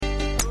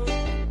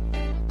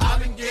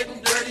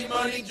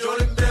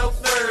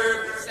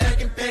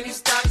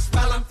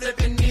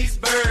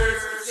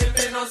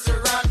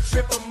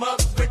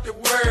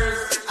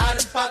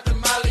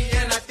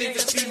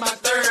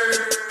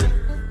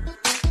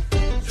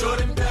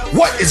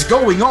What is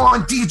going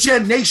on,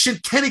 DGen Nation?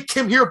 Kenny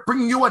Kim here,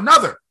 bringing you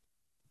another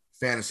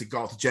Fantasy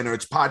Golf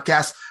Degenerates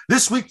podcast.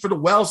 This week for the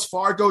Wells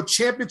Fargo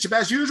Championship,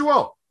 as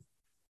usual.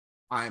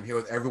 I am here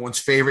with everyone's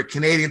favorite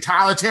Canadian,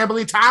 Tyler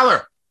Tamberlin.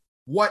 Tyler,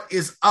 what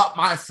is up,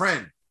 my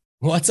friend?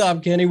 What's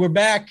up, Kenny? We're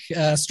back.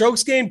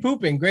 Strokes gained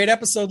pooping. Great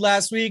episode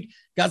last week.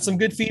 Got some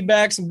good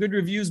feedback, some good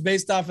reviews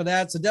based off of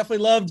that. So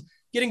definitely loved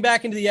getting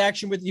back into the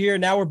action with you here.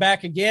 Now we're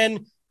back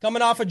again.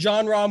 Coming off a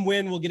John Rahm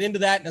win. We'll get into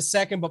that in a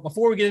second. But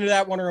before we get into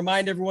that, I want to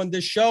remind everyone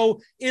this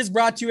show is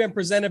brought to you and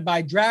presented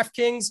by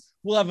DraftKings.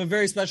 We'll have a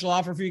very special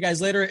offer for you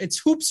guys later.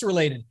 It's hoops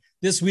related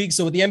this week.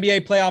 So with the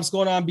NBA playoffs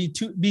going on, be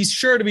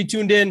sure to be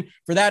tuned in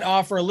for that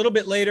offer a little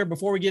bit later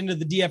before we get into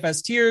the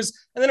DFS tiers.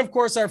 And then, of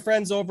course, our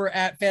friends over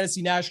at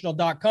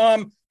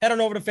fantasynational.com. Head on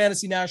over to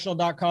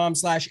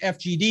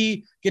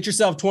fantasynational.com/FGD. Get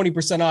yourself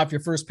 20% off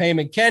your first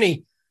payment.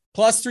 Kenny,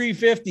 plus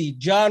 350.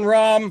 John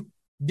Rahm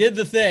did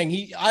the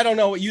thing. I don't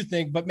know what you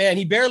think, but man,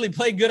 he barely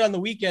played good on the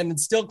weekend and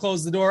still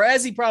closed the door,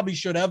 as he probably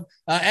should have,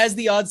 as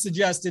the odds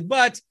suggested,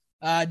 but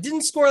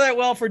didn't score that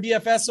well for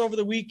DFS over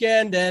the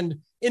weekend. And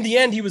in the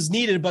end, he was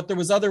needed, but there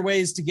was other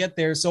ways to get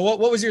there. So what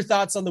was your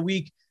thoughts on the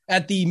week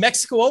at the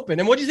Mexico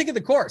Open? And what do you think of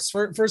the course?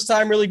 First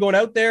time really going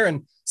out there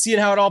and seeing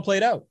how it all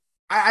played out?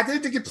 I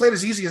didn't think it played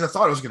as easy as I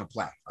thought it was going to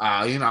play.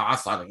 I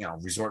thought,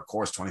 resort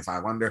course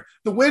 25 under.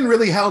 The wind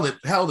really held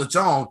its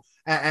own.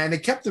 And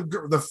it kept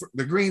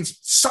the greens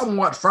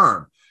somewhat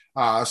firm.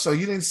 So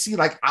you didn't see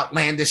like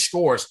outlandish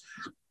scores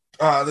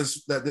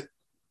this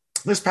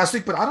past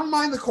week, but I don't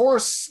mind the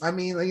course. I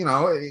mean,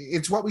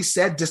 it's what we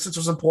said. Distance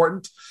was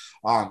important.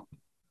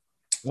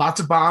 Lots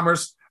of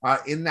bombers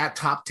in that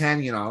top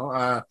 10,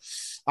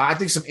 I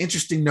think some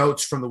interesting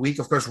notes from the week.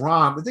 Of course,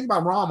 Rahm, the thing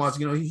about Rahm was,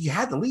 he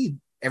had the lead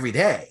every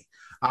day.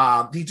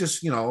 He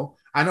just,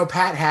 I know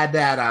Pat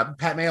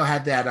Mayo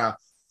had that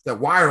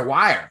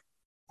wire-to-wire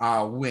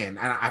win, and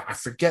I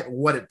forget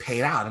what it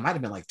paid out. It might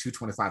have been like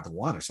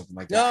 225-1 or something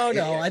like that.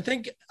 No. I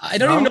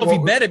don't even know if he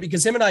bet it,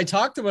 because him and I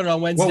talked about it on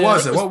Wednesday.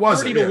 What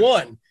was it?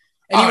 30-1.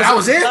 And that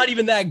was it. Not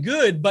even that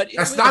good, but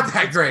that's not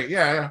that great.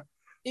 Yeah.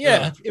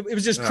 It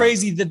was just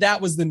crazy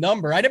that was the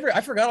number.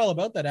 I forgot all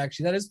about that.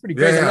 Actually, that is pretty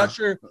crazy. I'm not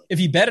sure if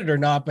he bet it or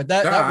not, but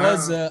that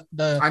was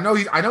the. I know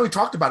he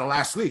talked about it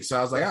last week, so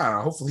I was like,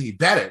 hopefully he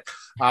bet it.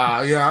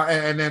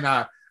 And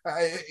then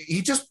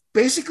he just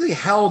basically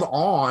held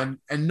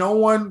on, and no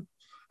one.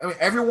 I mean,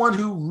 everyone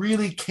who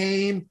really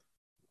came,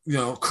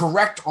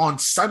 correct on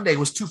Sunday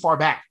was too far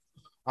back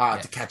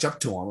to catch up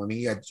to him. I mean,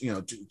 he had,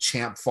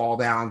 Champ fall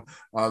down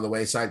the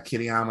wayside.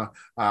 Kiriyama,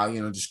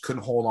 just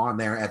couldn't hold on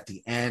there at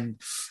the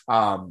end.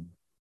 But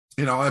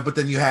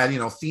then you had,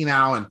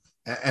 Finau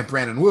and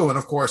Brandon Wu. And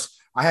of course,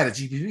 I had a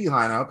GPP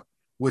lineup,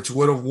 which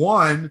would have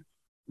won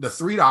the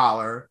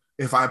 $3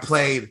 if I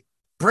played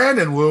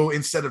Brandon Wu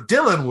instead of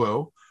Dylan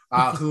Wu.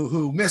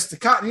 Who missed the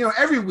cut.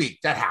 Every week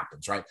that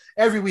happens, right?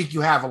 Every week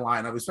you have a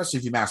lineup, especially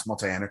if you max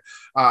multi-enter,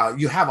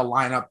 you have a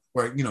lineup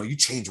where, you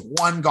change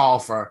one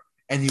golfer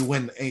and you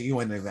win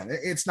the event.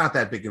 It's not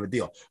that big of a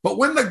deal. But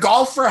when the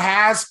golfer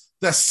has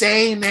the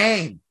same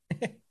name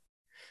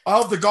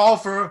of the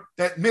golfer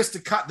that missed the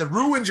cut, that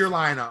ruins your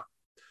lineup,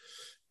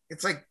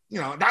 it's like,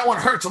 that one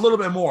hurts a little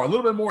bit more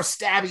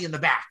stabby in the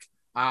back.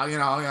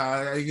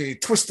 You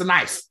twist the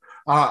knife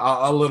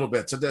a little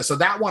bit. So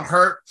that one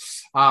hurt.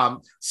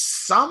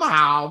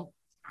 Somehow,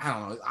 I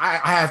don't know. I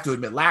have to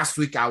admit, last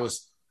week I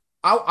was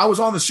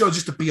on the show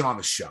just to be on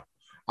the show,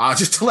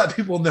 just to let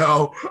people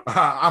know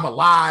I'm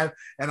alive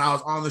and I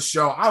was on the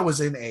show. I was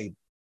in a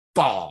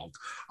bog.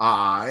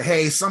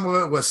 Hey, some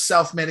of it was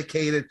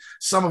self-medicated.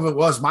 Some of it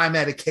was my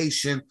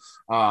medication.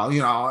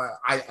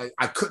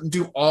 I couldn't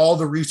do all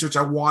the research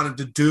I wanted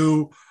to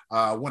do.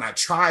 When I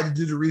tried to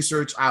do the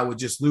research, I would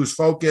just lose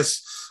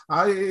focus.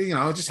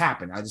 It just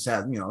happened. I just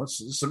had,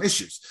 some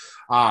issues.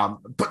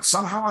 But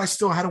somehow I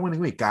still had a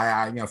winning week.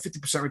 I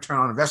 50% return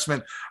on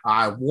investment.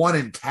 I won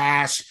in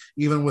cash,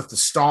 even with the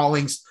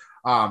stallings.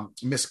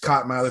 Missed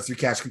cut. My other 3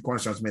 cash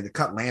cornerstones made the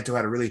cut. Lanto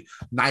had a really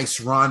nice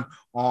run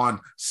on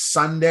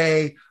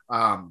Sunday.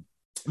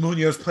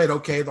 Munoz played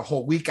okay the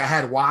whole week. I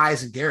had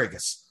Wise and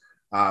Garrigus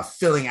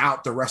filling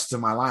out the rest of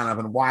my lineup,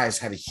 and Wise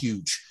had a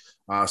huge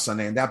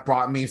Sunday, and that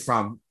brought me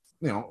from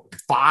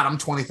bottom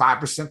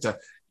 25% to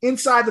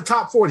inside the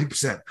top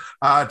 40%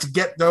 to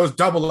get those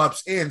double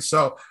ups in.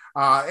 So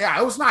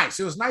it was nice.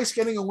 It was nice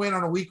getting a win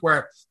on a week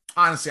where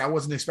honestly I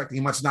wasn't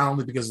expecting much, not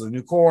only because of the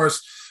new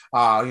course,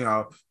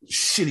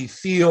 shitty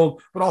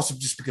field, but also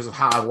just because of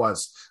how I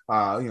was,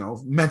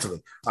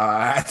 mentally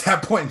at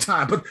that point in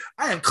time. But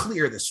I am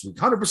clear this week,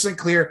 100%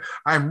 clear.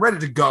 I'm ready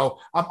to go.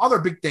 Other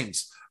big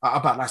things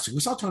about last week.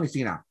 We saw Tony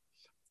Finau.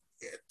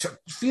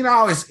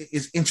 Finau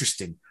is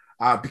interesting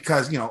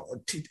because,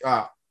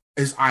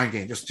 his iron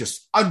game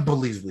just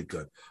unbelievably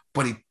good.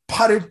 But he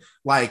putted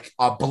like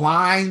a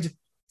blind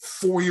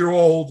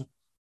 4-year-old,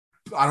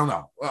 I don't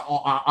know,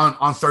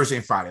 on Thursday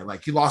and Friday.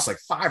 Like he lost like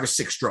 5 or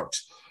 6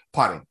 strokes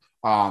putting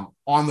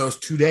on those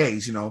 2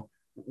 days. 1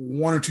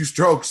 or 2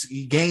 strokes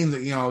he gained,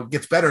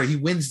 gets better. He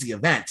wins the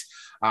event.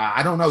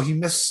 I don't know. He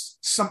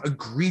missed some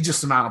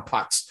egregious amount of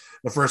putts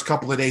the first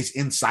couple of days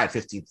inside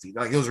 15 feet.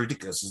 Like, it was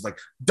ridiculous. It was like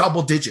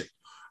double digit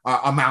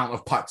amount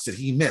of putts that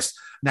he missed.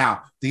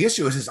 Now, the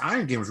issue is his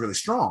iron game was really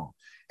strong.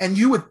 And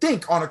you would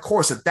think on a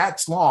course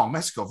that's long,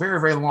 Mexico,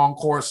 very, very long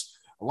course,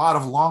 a lot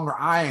of longer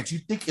irons,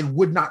 you'd think it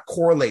would not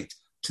correlate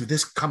to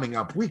this coming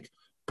up week.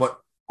 But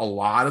a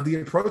lot of the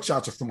approach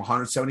shots are from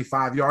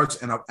 175 yards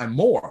and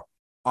more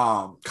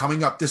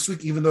coming up this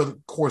week, even though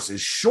the course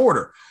is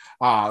shorter.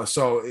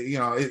 So,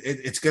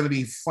 it's going to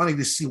be funny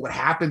to see what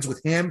happens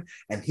with him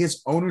and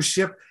his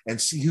ownership and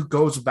see who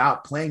goes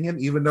about playing him,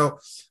 even though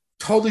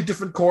totally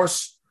different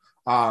course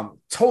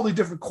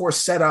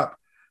setup.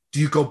 Do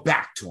you go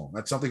back to him?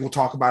 That's something we'll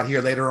talk about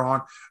here later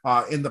on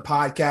in the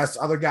podcast.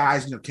 Other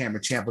guys,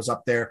 Cameron Champ was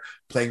up there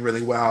playing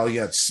really well.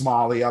 You had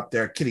Smalley up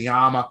there,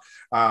 Kitayama,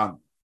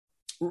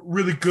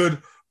 really good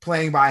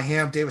playing by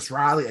him. Davis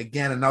Riley,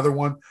 again, another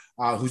one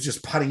who's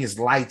just putting his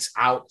lights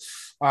out.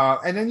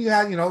 And then you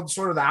had,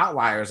 sort of the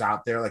outliers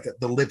out there, like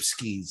the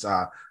Lipskys,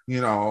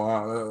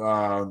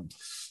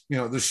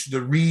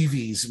 the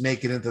Reeves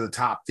make it into the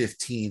top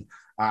 15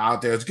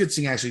 out there. It's good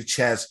seeing actually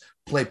Ches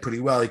play pretty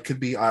well. He could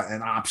be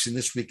an option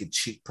this week at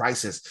cheap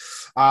prices.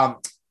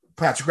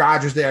 Patrick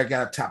Rogers there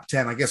got a top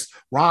 10. I guess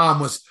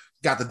Rahm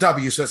got the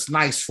W, so it's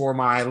nice for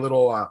my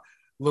little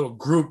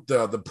group,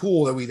 the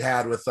pool that we'd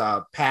had with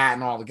Pat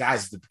and all the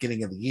guys at the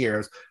beginning of the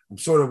year. I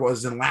sort of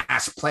was in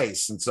last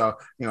place, and so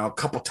a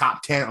couple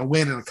top 10, a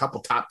win and a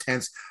couple top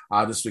 10s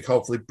this week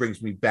hopefully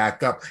brings me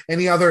back up.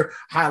 Any other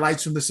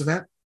highlights from this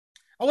event?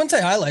 I wouldn't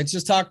say highlights.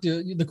 Just talk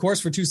to the course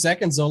for 2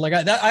 seconds though. Like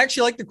I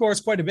actually like the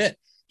course quite a bit.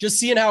 Just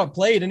seeing how it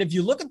played. And if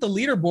you look at the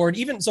leaderboard,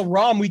 even so,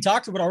 Rahm, we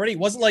talked about already, it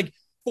wasn't like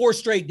 4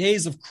 straight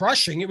days of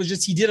crushing. It was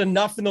just he did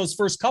enough in those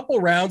first couple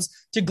rounds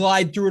to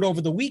glide through it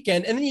over the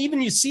weekend. And then even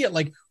you see it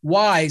like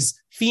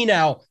Wise,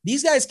 Finau,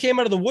 these guys came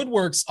out of the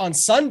woodworks on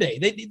Sunday.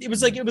 It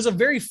was a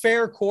very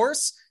fair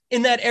course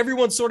in that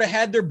everyone sort of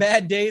had their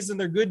bad days and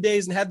their good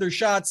days and had their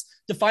shots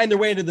to find their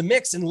way into the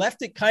mix and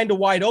left it kind of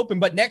wide open.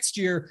 But next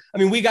year, I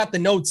mean, we got the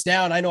notes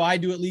down. I know I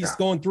do, at least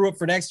going through it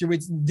for next year.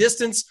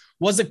 Distance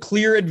was a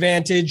clear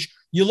advantage.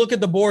 You look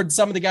at the board,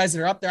 some of the guys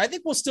that are up there, I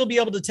think we'll still be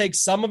able to take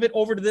some of it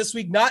over to this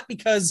week, not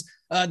because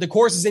the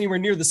course is anywhere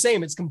near the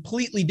same. It's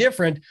completely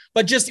different,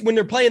 but just when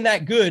they're playing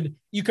that good,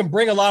 you can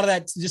bring a lot of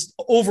that just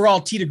overall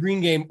tee to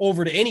green game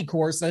over to any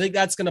course. I think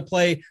that's going to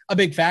play a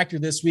big factor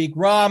this week.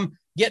 Rahm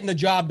getting the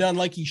job done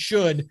like he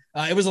should.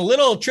 It was a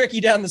little tricky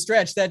down the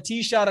stretch. That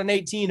tee shot on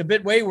 18, a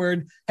bit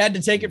wayward, had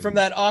to take it from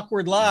that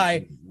awkward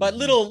lie, but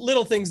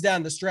little things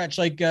down the stretch.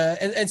 Like,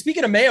 and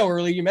speaking of Mayo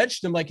earlier, you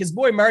mentioned him, like his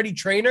boy, Marty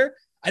Traynor.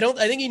 I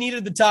think he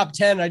needed the top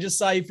 10. I just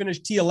saw he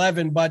finished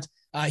T11, but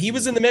he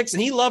was in the mix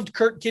and he loved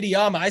Kurt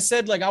Kitayama. I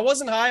said, like, I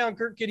wasn't high on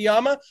Kurt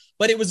Kitayama,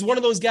 but it was one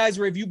of those guys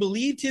where if you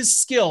believed his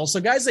skill,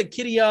 so guys like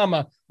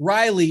Kitayama,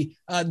 Riley,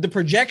 the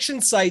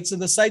projection sites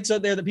and the sites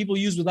out there that people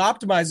use with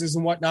optimizers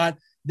and whatnot,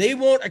 they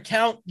won't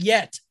account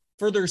yet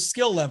for their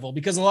skill level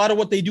because a lot of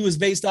what they do is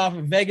based off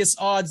of Vegas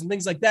odds and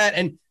things like that.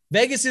 And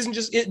Vegas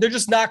they're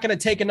just not going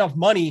to take enough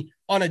money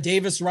on a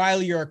Davis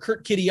Riley or a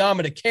Kurt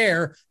Kitayama to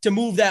care to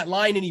move that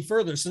line any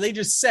further. So they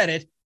just set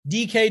it.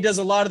 DK does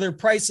a lot of their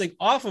pricing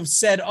off of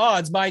said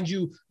odds. Mind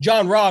you,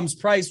 John Rahm's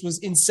price was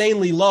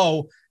insanely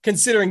low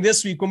considering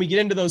this week when we get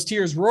into those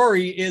tiers,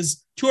 Rory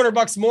is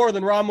 $200 more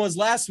than Rahm was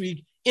last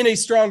week in a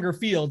stronger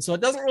field. So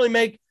it doesn't really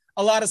make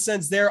a lot of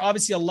sense there.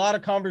 Obviously a lot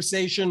of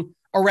conversation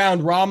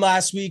around Rahm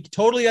last week.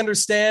 Totally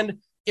understand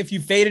if you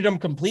faded him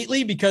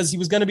completely because he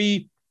was going to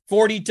be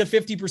 40 to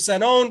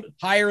 50% owned,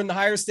 higher in the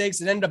higher stakes.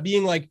 It ended up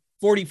being like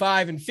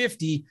 45 and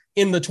 50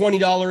 in the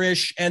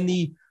 $20-ish and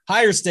the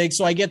higher stakes.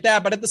 So I get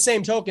that. But at the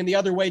same token, the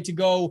other way to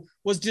go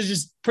was to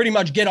just pretty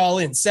much get all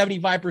in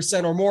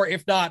 75% or more,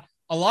 if not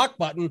a lock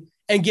button,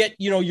 and get,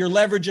 your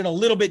leverage in a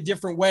little bit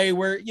different way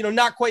where,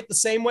 not quite the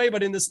same way,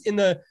 but in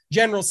the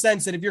general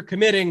sense that if you're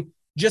committing,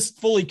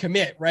 just fully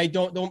commit, right?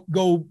 Don't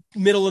go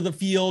middle of the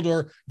field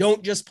or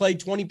don't just play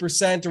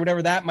 20% or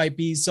whatever that might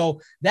be.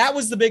 So that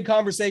was the big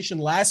conversation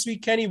last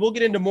week, Kenny. We'll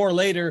get into more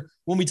later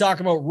when we talk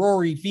about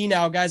Rory,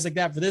 Finau, guys like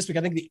that for this week.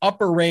 I think the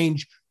upper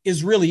range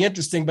is really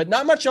interesting, but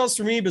not much else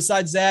for me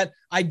besides that.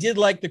 I did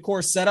like the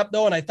course setup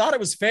though, and I thought it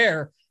was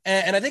fair.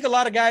 And I think a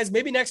lot of guys,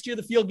 maybe next year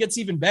the field gets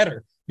even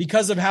better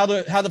because of how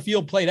the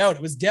field played out.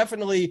 It was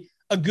definitely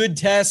a good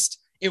test.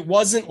 It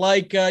wasn't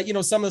like,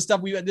 some of the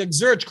stuff the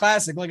Zurich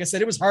Classic, like I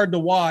said, it was hard to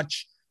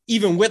watch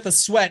even with a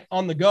sweat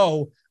on the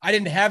go. I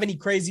didn't have any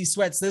crazy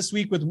sweats this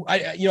week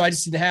I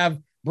just didn't have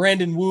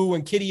Brandon Wu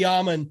and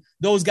Kitayama and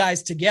those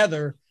guys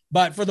together.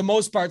 But for the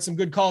most part, some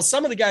good calls.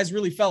 Some of the guys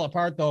really fell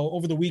apart though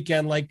over the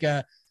weekend, like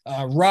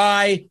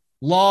Rye,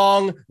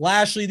 Long,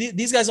 Lashley.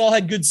 These guys all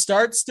had good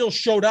starts, still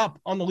showed up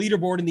on the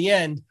leaderboard in the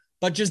end,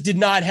 but just did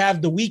not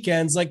have the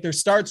weekends like their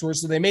starts were.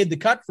 So they made the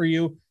cut for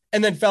you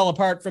and then fell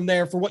apart from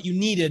there for what you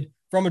needed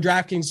from a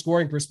DraftKings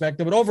scoring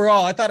perspective. But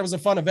overall, I thought it was a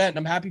fun event and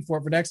I'm happy for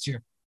it for next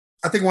year.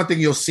 I think one thing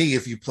you'll see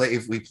if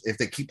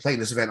they keep playing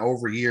this event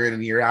over year in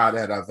and year out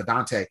at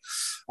Vedante,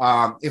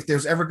 if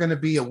there's ever going to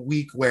be a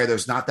week where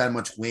there's not that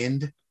much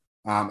wind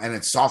and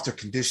it's softer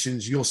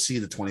conditions, you'll see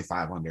the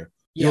 25 under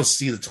you'll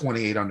see the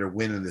 28 under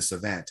win in this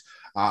event.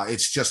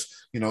 It's just,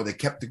 they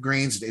kept the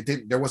greens.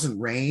 There wasn't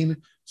rain.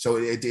 So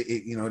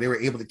they were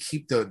able to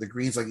keep the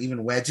greens, like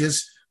even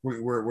wedges.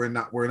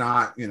 We're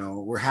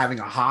having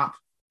a hop,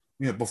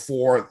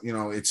 before,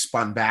 it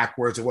spun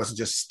backwards. It wasn't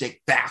just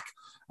stick back,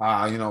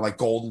 like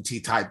golden tee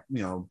type,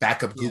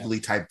 backup googly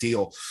type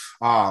deal.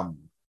 So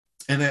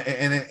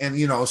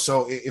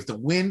if the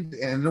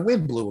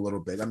wind blew a little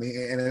bit, and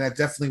that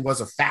definitely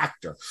was a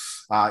factor.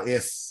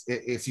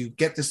 If you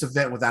get this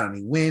event without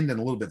any wind and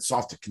a little bit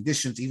softer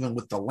conditions, even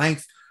with the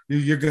length,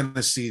 you're going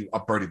to see a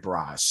birdie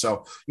barrage.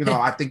 So,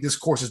 I think this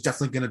course is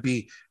definitely going to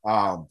be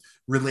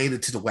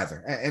related to the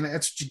weather. And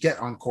that's what you get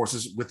on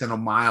courses within a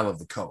mile of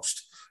the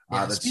coast.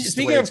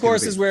 Speaking of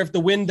courses where if the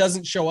wind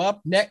doesn't show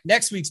up,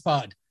 next week's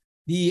pod,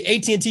 the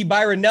AT&T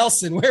Byron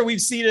Nelson, where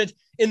we've seen it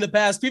in the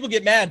past, people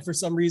get mad for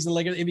some reason,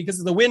 like because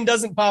if the wind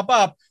doesn't pop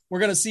up, we're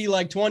going to see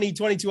like 20,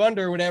 22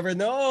 under or whatever.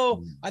 And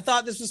I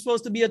thought this was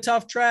supposed to be a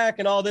tough track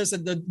and all this,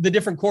 and the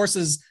different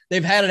courses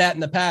they've had it at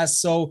in the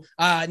past. So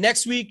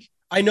next week,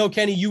 I know,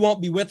 Kenny, you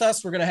won't be with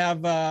us. We're going to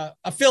have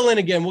a fill-in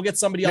again. We'll get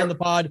somebody on the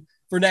pod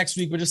for next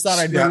week. We just thought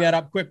I'd bring that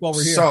up quick while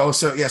we're here.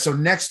 So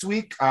next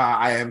week,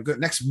 I am good.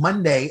 Next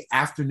Monday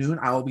afternoon,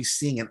 I will be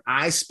seeing an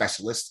eye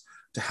specialist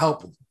to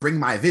help bring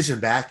my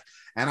vision back.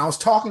 And I was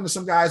talking to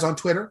some guys on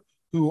Twitter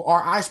who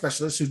are eye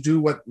specialists who do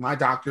what my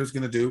doctor is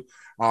going to do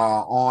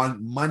on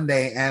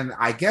Monday. And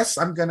I guess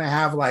I'm going to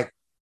have like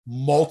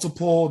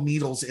multiple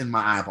needles in my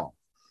eyeball.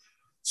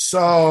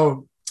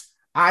 So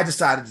I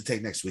decided to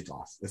take next week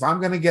off. If I'm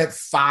going to get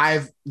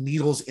 5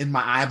 needles in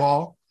my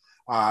eyeball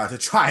to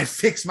try and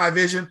fix my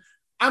vision,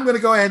 I'm going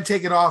to go ahead and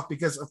take it off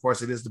because, of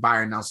course, it is the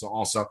Byron Nelson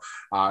also,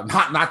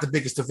 not the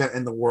biggest event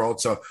in the world.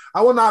 So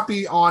I will not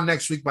be on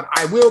next week, but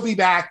I will be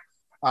back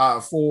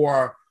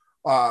for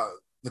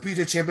the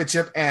PGA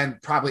Championship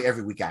and probably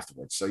every week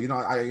afterwards. So,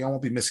 I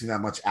won't be missing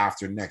that much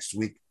after next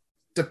week,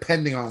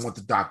 depending on what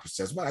the doctor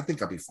says, but I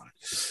think I'll be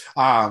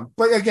fine.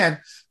 But again,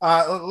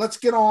 let's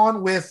get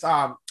on with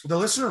the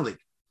Listener League.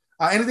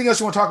 Anything else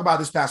you want to talk about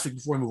this past week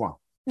before we move on?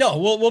 No,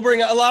 we'll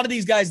bring a lot of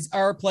these guys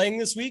are playing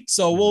this week.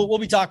 So we'll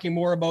be talking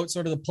more about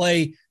sort of the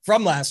play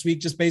from last week,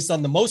 just based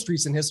on the most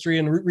recent history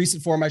and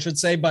recent form, I should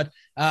say, but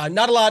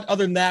not a lot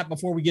other than that.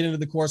 Before we get into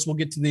the course, we'll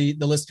get to the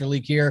Listener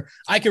League here.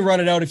 I can run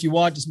it out if you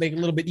want, just make it a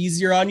little bit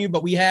easier on you,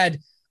 but we had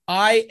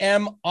I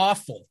Am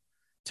Awful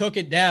took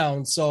it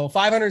down. So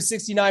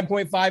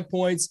 569.5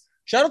 points.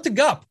 Shout out to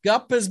Gup.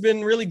 Gup has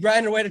been really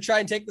grinding away to try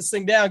and take this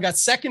thing down. Got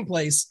second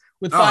place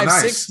with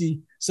 560.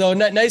 Nice. So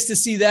nice to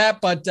see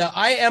that. But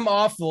I Am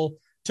Awful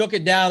took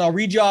it down. I'll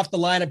read you off the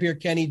lineup here,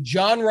 Kenny.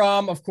 John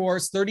Rahm, of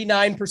course,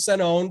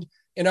 39% owned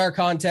in our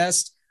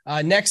contest.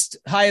 Next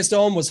highest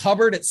owned was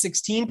Hubbard at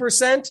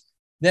 16%.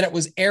 Then it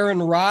was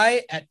Aaron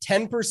Rye at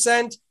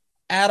 10%.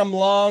 Adam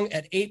Long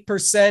at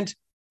 8%.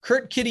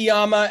 Kurt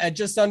Kitayama at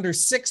just under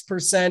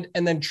 6%,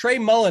 and then Trey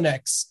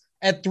Mullinex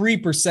at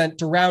 3%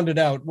 to round it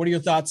out. What are your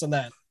thoughts on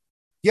that?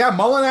 Yeah,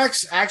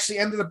 Mullinex actually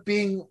ended up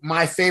being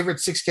my favorite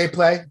 6K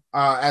play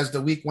as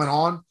the week went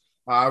on.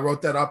 I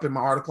wrote that up in my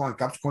article on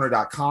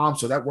GupsCorner.com,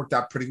 so that worked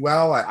out pretty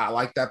well. I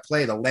like that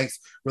play. The length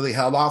really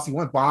held off. He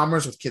went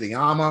bombers with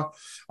Kitayama,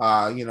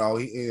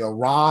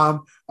 Rahm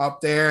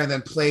up there, and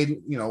then played,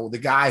 the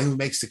guy who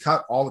makes the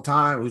cut all the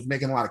time, who's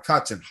making a lot of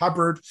cuts, and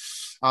Hubbard.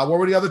 What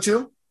were the other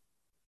two?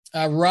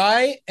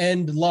 Rye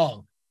and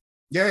Long.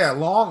 Yeah.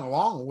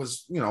 Long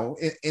was,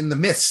 in the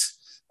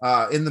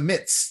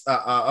midst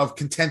of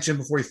contention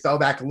before he fell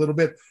back a little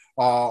bit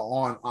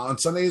on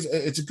Sundays.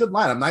 It's a good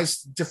lineup,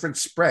 nice different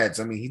spreads.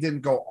 I mean, he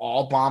didn't go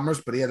all bombers,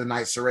 but he had a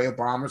nice array of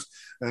bombers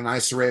and a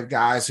nice array of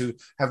guys who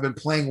have been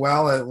playing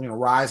well.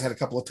 Rye's had a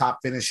couple of top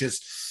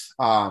finishes.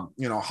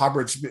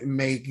 Hubbard's been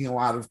making a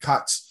lot of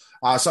cuts.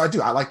 So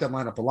I like that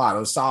lineup a lot. It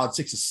was solid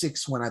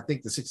 6-6 when I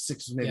think the 6-6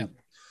 was maybe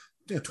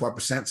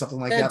 12%, something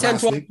like that.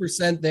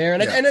 10-12% there.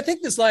 And I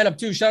think this lineup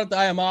too, shout out to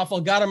I Am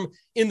Awful, got him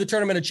in the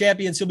Tournament of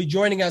Champions. He'll be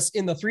joining us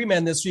in the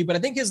 3-man this week, but I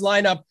think his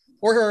lineup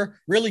or her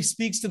really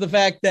speaks to the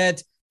fact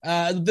that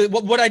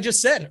what I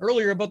just said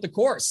earlier about the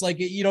course. Like,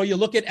 you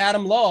look at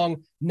Adam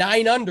Long,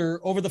 9 under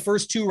over the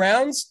first 2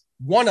 rounds,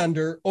 1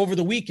 under over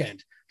the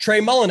weekend. Trey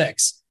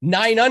Mullinex,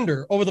 9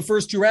 under over the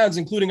first 2 rounds,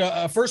 including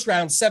a first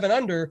round 7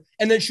 under,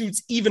 and then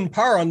shoots even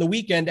par on the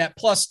weekend at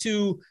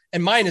 +2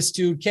 and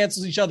 -2,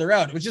 cancels each other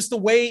out. It was just the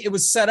way it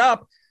was set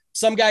up.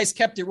 Some guys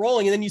kept it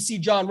rolling. And then you see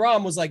John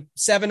Rahm was like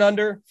 7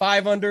 under,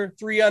 5 under,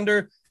 3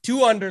 under,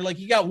 2 under. Like,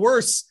 he got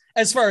worse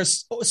as far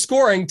as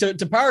scoring to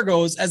par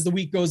goes as the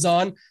week goes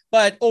on,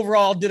 but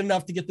overall did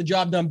enough to get the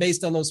job done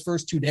based on those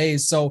first 2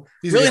 days. So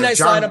really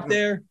nice lineup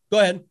there. Go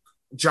ahead.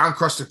 John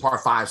crushed the par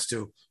 5s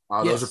too.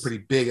 Those are pretty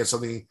big. And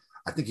something,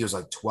 I think he was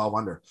like 12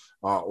 under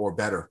or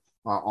better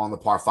on the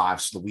par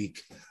 5s for the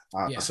week.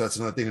 So that's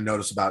another thing to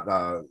notice about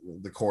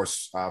the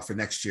course for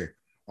next year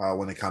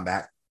when they come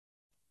back.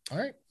 All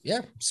right.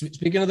 Yeah.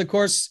 Speaking of the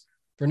course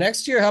for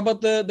next year, how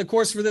about the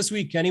course for this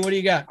week, Kenny? What do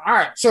you got? All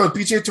right. So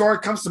PGA Tour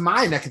comes to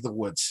my neck of the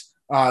woods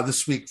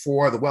this week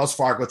for the Wells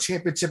Fargo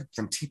Championship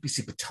from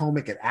TPC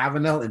Potomac at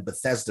Avenel in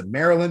Bethesda,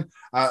 Maryland.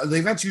 The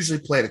event's usually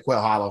played at Quail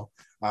Hollow.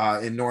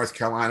 in North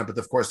Carolina. But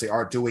of course, they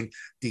are doing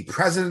the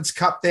President's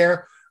Cup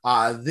there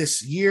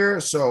this year.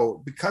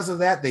 So because of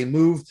that, they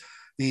moved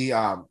the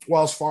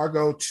Wells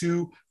Fargo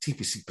to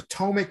TPC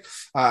Potomac.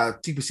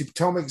 TPC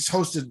Potomac has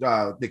hosted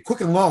the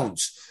Quicken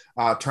Loans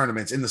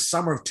tournaments in the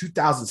summer of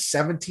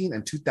 2017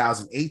 and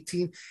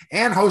 2018,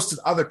 and hosted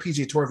other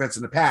PGA Tour events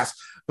in the past,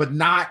 but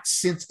not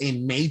since a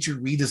major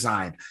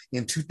redesign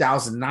in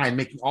 2009,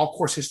 making all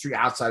course history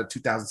outside of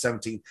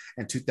 2017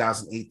 and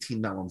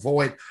 2018 null and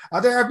void.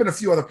 There have been a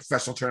few other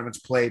professional tournaments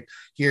played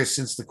here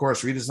since the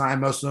course redesign,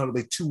 most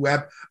notably two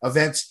web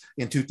events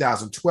in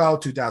 2012,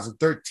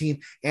 2013,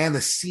 and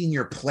the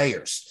Senior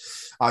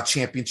Players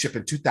Championship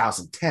in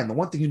 2010. The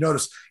one thing you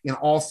notice in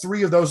all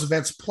three of those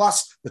events,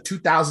 plus the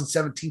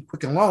 2017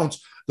 Quicken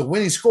Loans, the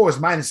winning score was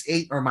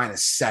 -8 or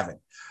 -7.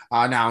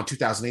 Now in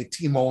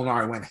 2018,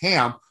 Molinari went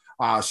ham,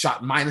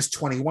 shot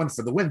 -21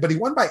 for the win, but he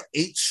won by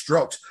 8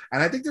 strokes.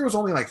 And I think there was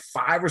only like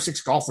 5 or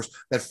 6 golfers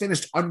that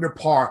finished under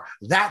par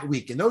that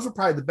week. And those were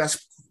probably the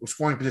best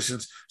scoring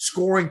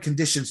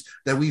conditions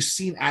that we've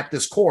seen at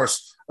this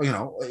course,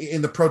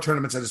 in the pro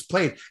tournaments that it's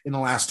played in the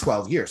last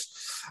 12 years.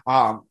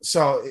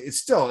 So it's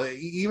still,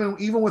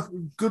 even with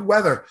good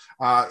weather,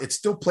 it's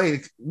still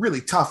played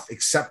really tough,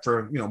 except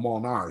for,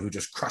 Molinari, who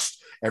just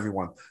crushed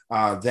everyone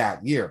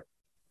that year.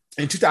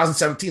 In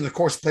 2017, the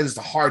course played as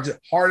the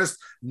hardest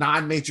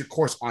non-major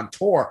course on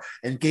tour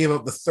and gave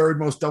up the third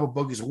most double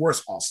bogeys or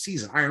worse all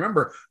season. I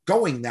remember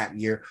going that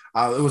year.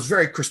 It was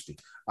very crispy.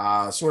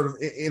 Sort of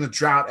in a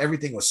drought,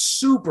 everything was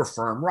super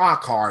firm,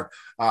 rock hard.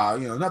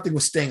 Nothing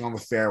was staying on the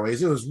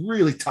fairways. It was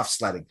really tough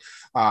sledding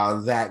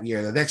that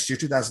year. The next year,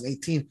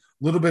 2018, a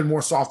little bit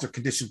more softer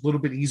conditions, a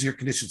little bit easier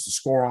conditions to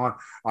score on.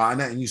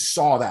 And you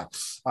saw that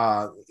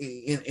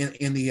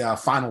in the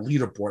final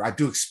leaderboard. I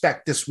do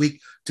expect this week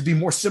to be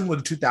more similar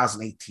to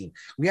 2018.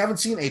 We haven't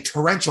seen a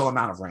torrential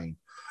amount of rain,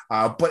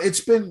 but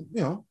it's been,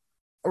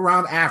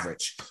 around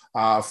average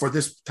for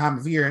this time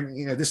of year.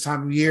 And, this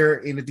time of year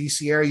in the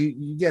DC area,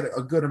 you get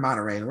a good amount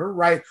of rain. We're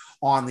right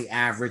on the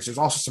average. There's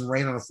also some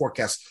rain on the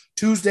forecast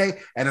Tuesday,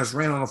 and there's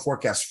rain on the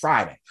forecast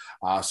Friday.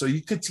 So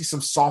you could see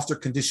some softer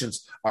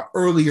conditions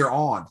earlier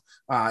on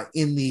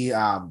in the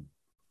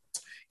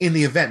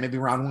event, maybe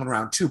round 1,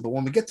 round 2. But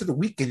when we get to the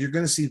weekend, you're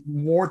going to see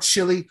more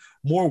chilly,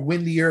 more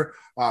windier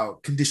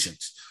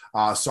conditions.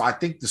 So I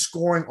think the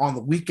scoring on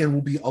the weekend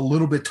will be a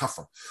little bit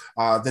tougher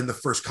than the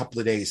first couple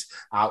of days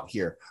out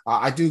here.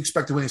 I do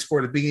expect the winning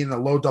score to be in the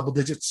low double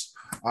digits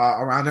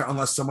around there,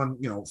 unless someone,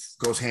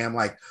 goes ham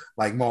like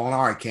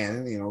Molinari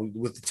can,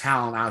 with the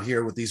talent out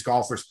here with these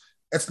golfers.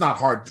 It's not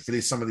hard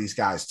for some of these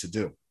guys to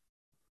do.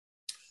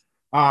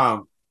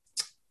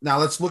 Now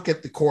let's look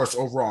at the course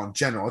overall in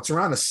general. It's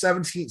around a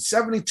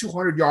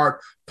 7,200 yard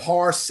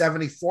par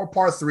 74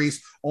 par 3s,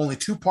 only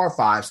 2 par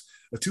 5s.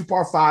 The 2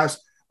 par 5s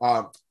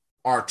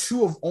are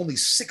 2 of only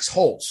 6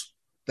 holes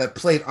that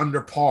played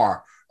under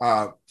par.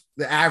 The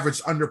average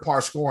under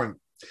par scoring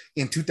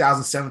in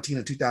 2017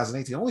 and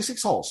 2018, only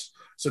 6 holes.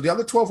 So the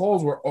other 12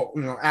 holes were,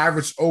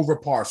 averaged over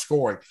par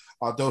scoring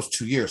those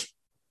 2 years.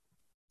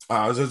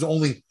 There's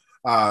only,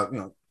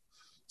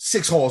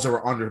 6 holes that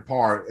were under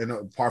par,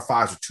 and par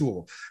 5s are 2 of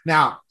them.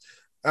 Now,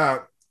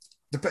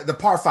 the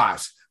par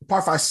 5s. The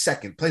par 5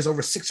 second plays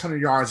over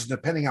 600 yards, and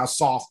depending how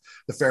soft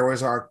the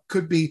fairways are,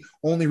 could be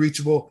only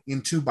reachable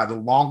into by the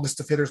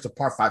longest of hitters. The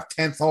par 5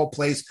 10th hole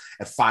plays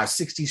at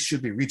 560,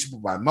 should be reachable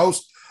by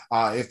most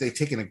if they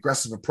take an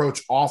aggressive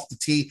approach off the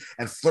tee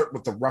and flirt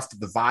with the rough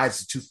that divides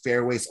the 2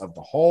 fairways of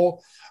the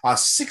hole.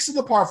 6 of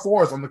the par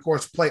 4s on the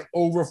course play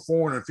over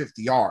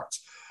 450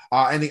 yards.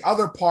 And the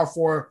other par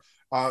 4,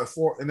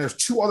 and there's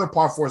 2 other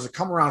par 4s that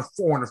come around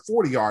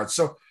 440 yards.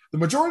 So the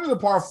majority of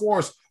the par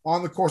 4s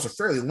on the course are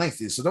fairly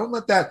lengthy. So don't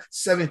let that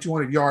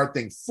 7,200 yard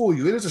thing fool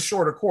you. It is a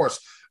shorter course,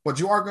 but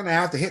you are going to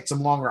have to hit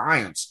some longer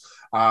irons.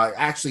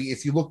 Actually,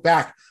 if you look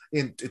back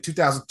in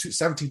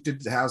 2017 to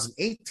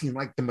 2018,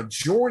 like the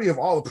majority of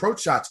all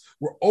approach shots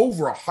were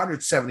over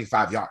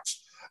 175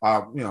 yards.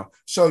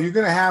 So you're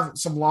going to have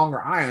some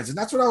longer irons. And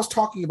that's what I was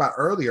talking about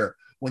earlier.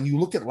 When you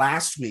look at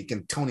last week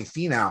and Tony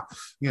Finau,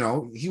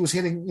 he was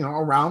hitting,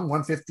 around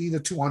 150 to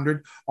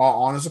 200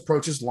 on his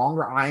approaches,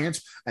 longer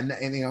irons. And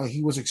he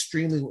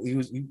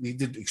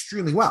did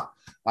extremely well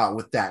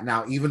with that.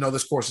 Now, even though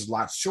this course is a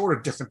lot shorter,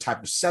 different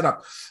type of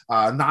setup,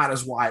 not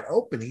as wide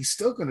open, he's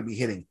still going to be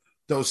hitting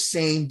those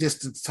same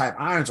distance type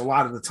irons a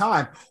lot of the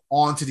time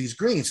onto these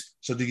greens.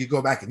 So do you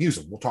go back and use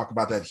them? We'll talk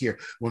about that here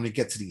when we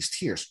get to these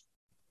tiers.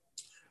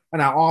 And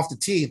now off the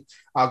tee,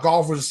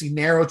 golfers will see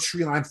narrow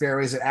tree line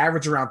fairways that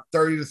average around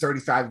 30 to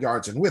 35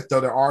 yards in width,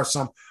 though there are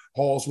some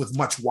holes with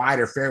much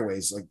wider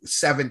fairways, like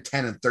 7,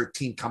 10, and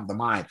 13 come to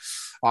mind.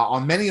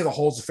 On many of the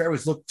holes, the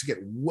fairways look to get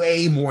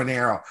way more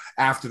narrow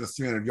after the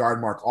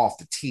 300-yard mark off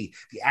the tee.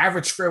 The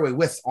average fairway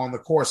width on the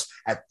course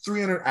at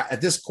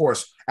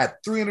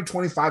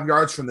 325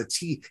 yards from the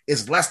tee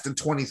is less than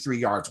 23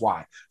 yards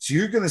wide. So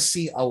you're going to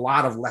see a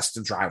lot of less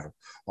than driver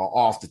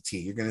off the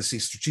tee. You're going to see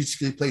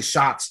strategically placed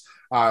shots,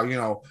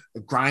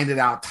 grinded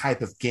out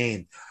type of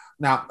game.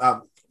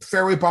 Now,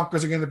 fairway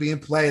bunkers are going to be in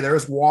play.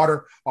 There's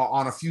water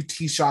on a few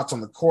tee shots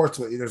on the course.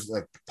 There's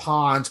like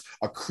ponds,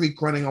 a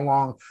creek running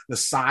along the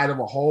side of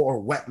a hole,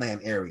 or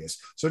wetland areas.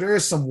 So there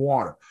is some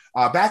water.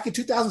 Back in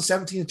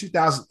 2017 and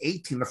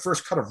 2018, the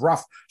first cut of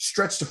rough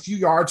stretched a few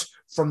yards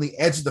from the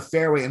edge of the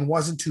fairway and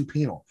wasn't too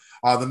penal.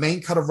 The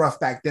main cut of rough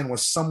back then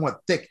was somewhat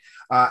thick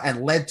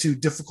and led to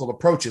difficult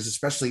approaches,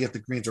 especially if the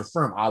greens are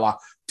firm, a la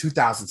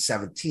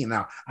 2017.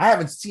 Now, I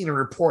haven't seen a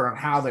report on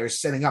how they're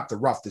setting up the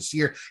rough this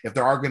year, if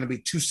there are going to be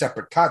two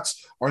separate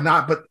cuts or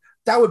not, but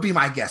that would be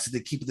my guess if they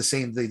keep it the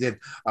same they did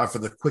for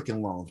the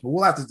Quicken loans. But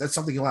we'll have to, that's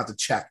something you'll have to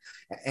check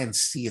and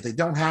see. If they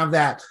don't have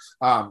that,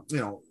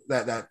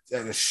 that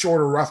a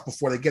shorter rough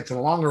before they get to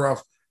the longer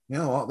rough,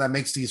 that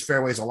makes these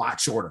fairways a lot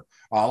shorter,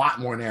 a lot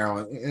more narrow,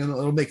 and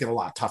it'll make it a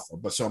lot tougher.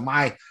 But so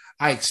I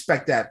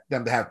expect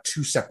them to have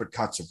two separate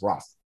cuts of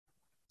rough.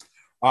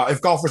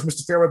 If golfers miss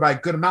the fairway by a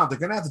good amount, they're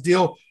going to have to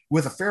deal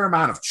with a fair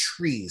amount of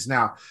trees.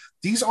 Now,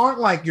 these aren't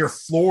like your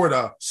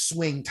Florida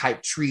swing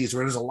type trees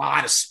where there's a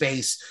lot of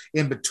space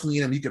in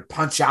between them. You could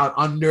punch out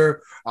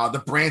under.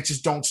 The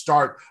branches don't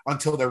start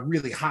until they're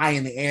really high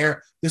in the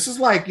air. This is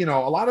like, a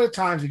lot of the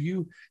times if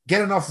you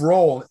get enough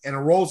roll and it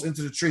rolls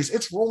into the trees,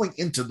 it's rolling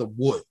into the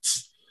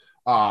woods.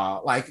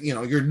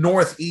 Your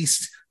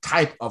northeast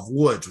type of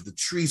woods with the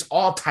trees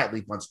all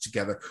tightly bunched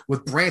together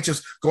with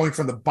branches going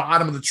from the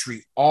bottom of the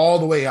tree all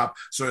the way up.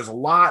 So there's a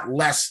lot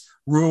less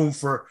room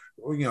for,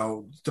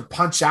 to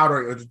punch out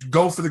or to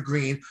go for the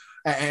green.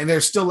 And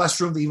there's still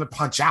less room to even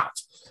punch out.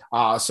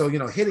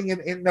 Hitting it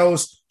in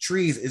those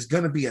trees is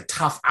going to be a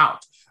tough out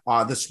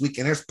this week.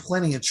 And there's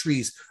plenty of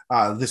trees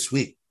this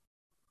week.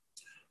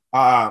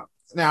 Now,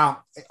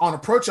 on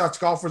approach outs,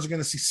 golfers are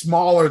going to see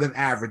smaller than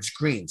average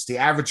greens. The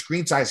average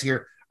green size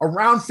here,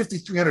 around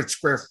 5,300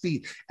 square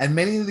feet. And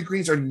many of the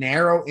greens are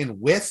narrow in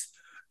width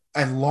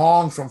and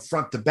long from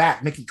front to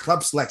back, making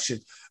club selection,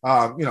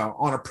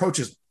 on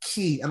approaches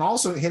key, and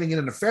also hitting it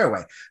in the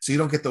fairway so you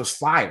don't get those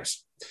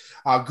flyers.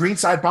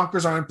 Greenside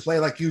bunkers are in play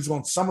like usual,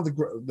 and some of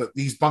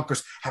these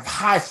bunkers have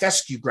high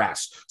fescue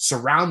grass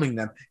surrounding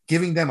them,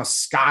 giving them a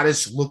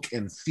Scottish look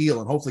and feel.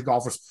 And hopefully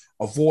golfers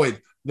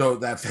avoid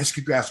that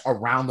fescue grass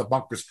around the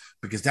bunkers,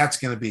 because that's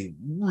going to be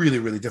really,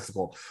 really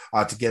difficult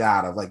to get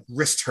out of, like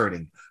wrist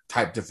hurting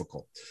type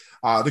difficult.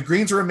 The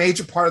greens are a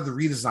major part of the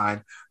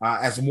redesign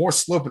as more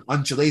slope and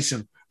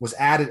undulation was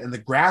added, and the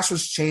grass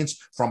was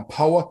changed from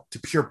POA to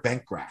pure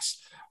bent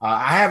grass.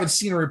 I haven't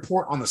seen a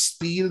report on the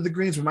speed of the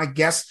greens, but my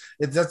guess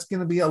is that's going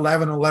to be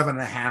 11 and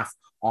a half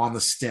on the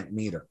stimp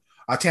meter.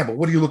 Tampa,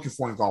 what are you looking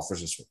for in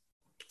golfers this week?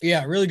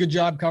 Yeah, really good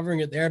job covering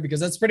it there, because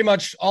that's pretty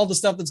much all the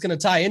stuff that's going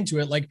to tie into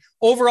it. Like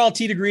overall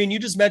tee to green, you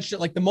just mentioned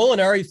it, like the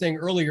Molinari thing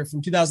earlier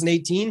from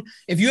 2018.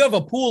 If you have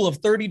a pool of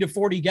 30 to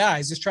 40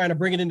 guys just trying to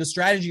bring it into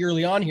strategy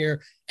early on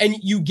here, and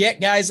you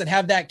get guys that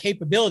have that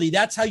capability,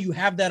 that's how you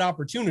have that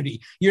opportunity.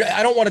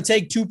 I don't want to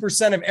take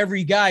 2% of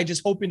every guy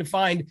just hoping to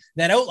find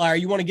that outlier.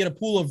 You want to get a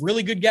pool of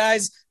really good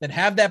guys that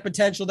have that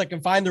potential, that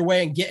can find their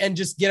way and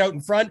just get out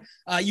in front.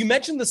 You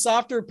mentioned the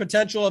softer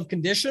potential of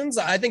conditions.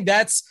 I think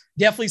that's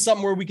definitely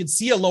something where we could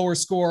see a lower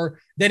score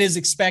than is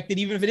expected,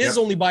 even if it is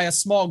only by a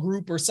small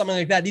group or something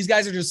like that. These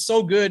guys are just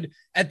so good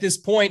at this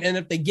point. And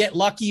if they get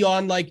lucky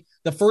on like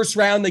the first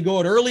round, they go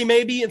out early,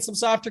 maybe in some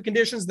softer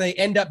conditions, they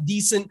end up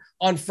decent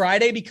on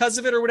Friday because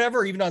of it or whatever,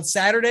 or even on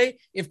Saturday,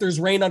 if there's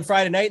rain on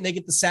Friday night and they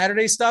get the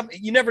Saturday stuff,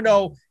 you never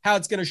know how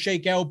it's going to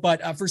shake out.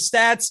 But for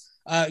stats,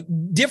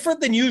 different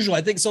than usual,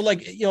 I think. So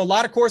like, a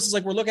lot of courses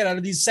like we're looking at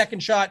are these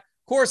second shot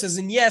courses.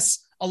 And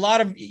yes, a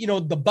lot of,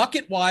 the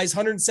bucket wise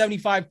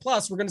 175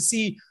 plus, we're going to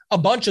see a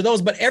bunch of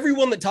those, but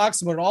everyone that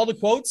talks about it, all the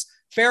quotes,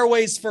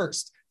 fairways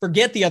first,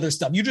 forget the other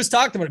stuff. You just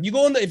talked about it. You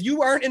go if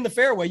you aren't in the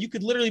fairway, you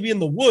could literally be in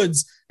the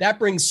woods. That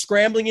brings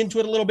scrambling into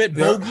it a little bit,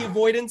 bogey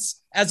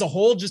avoidance as a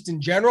whole, just in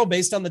general,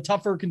 based on the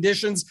tougher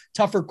conditions,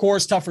 tougher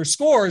course, tougher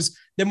scores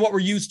than what we're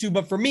used to.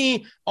 But for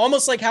me,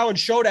 almost like how in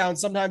showdown,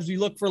 sometimes we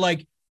look for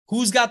like,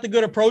 who's got the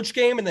good approach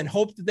game and then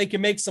hope that they can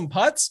make some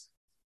putts.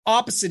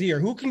 Opposite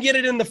here, who can get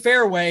it in the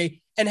fairway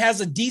and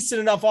has a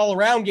decent enough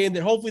all-around game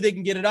that hopefully they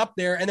can get it up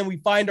there, and then we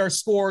find our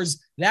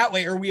scores that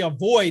way, or we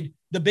avoid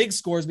the big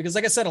scores. Because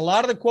like I said, a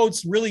lot of the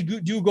quotes really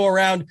do go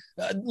around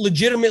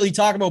legitimately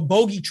talking about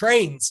bogey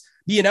trains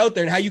being out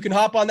there and how you can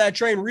hop on that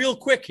train real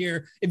quick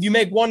here. If you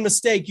make one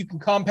mistake, you can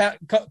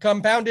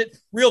compound it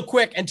real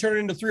quick and turn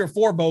it into 3 or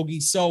 4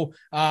 bogeys. So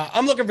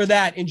I'm looking for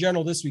that in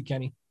general this week,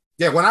 Kenny.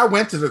 Yeah, when I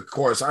went to the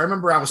course, I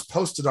remember I was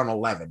posted on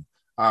 11.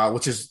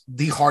 Which is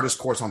the hardest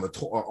course on the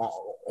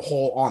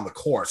hole on the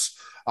course.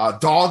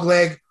 Dog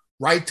leg,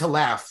 right to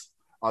left.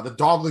 The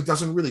dog leg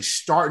doesn't really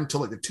start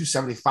until like the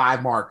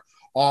 275 mark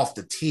off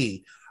the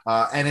tee.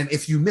 And then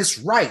if you miss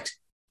right,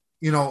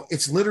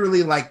 it's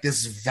literally like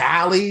this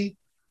valley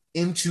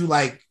into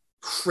like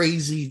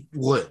crazy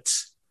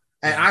woods.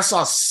 And I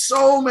saw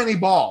so many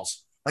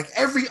balls, like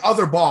every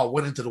other ball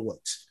went into the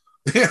woods.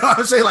 You know what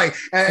I'm saying? Like,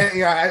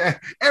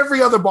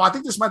 every other ball, I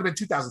think this might have been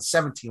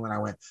 2017 when I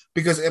went,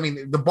 because,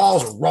 the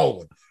balls are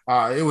rolling.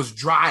 It was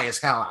dry as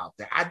hell out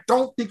there. I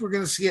don't think we're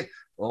going to see it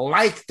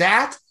like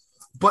that,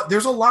 but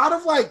there's a lot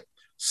of like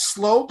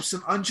slopes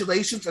and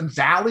undulations and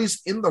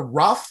valleys in the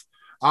rough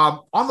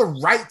on the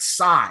right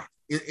side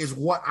is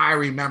what I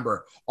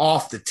remember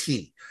off the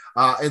tee.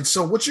 And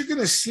so what you're going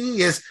to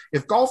see is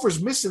if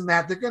golfers missing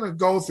that, they're going to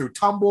go through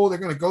tumble, they're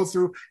going to go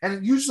through, and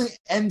it usually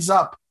ends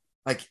up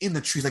like in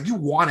the trees. Like you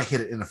want to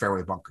hit it in a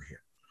fairway bunker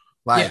here.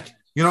 Like,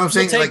 you know what I'm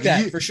saying? Take like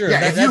that you, for sure.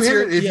 Yeah, if you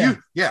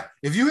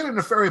hit it in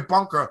a fairway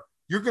bunker,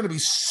 you're going to be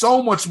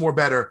so much more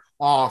better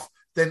off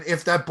than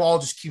if that ball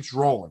just keeps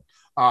rolling.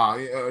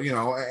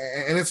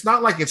 And it's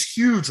not like it's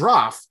huge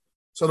rough.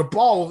 So the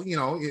ball,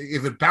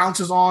 if it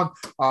bounces on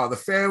the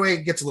fairway,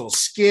 it gets a little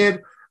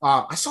skid.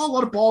 I saw a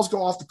lot of balls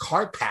go off the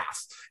cart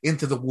path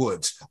into the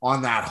woods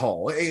on that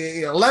hole.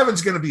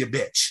 11's going to be a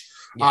bitch.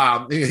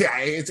 Yeah.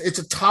 It's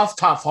a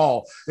tough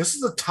hole. This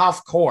is a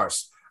tough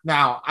course.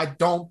 Now,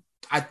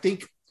 I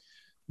think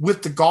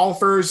with the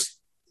golfers,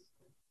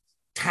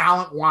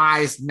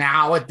 talent-wise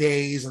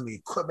nowadays and the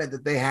equipment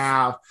that they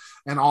have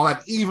and all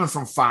that, even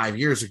from 5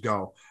 years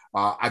ago,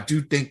 I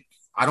don't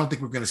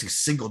think we're going to see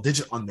single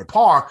digit under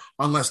par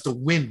unless the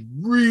wind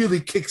really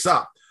kicks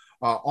up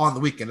on the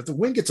weekend. If the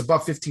wind gets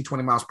above 15,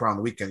 20 miles per hour on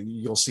the weekend,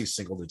 you'll see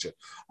single digit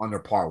under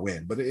par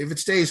wind. But if it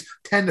stays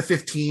 10 to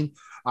 15,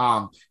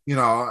 and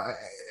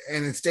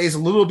it stays a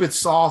little bit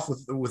soft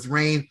with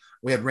rain,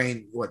 we had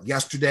rain,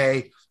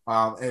 yesterday,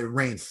 it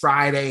rained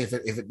Friday. If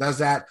it does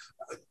that,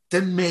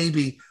 then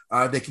maybe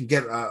they can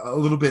get a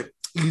little bit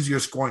easier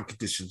scoring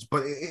conditions.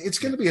 But it's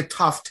going to be a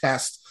tough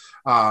test.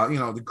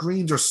 The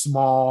greens are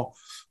small.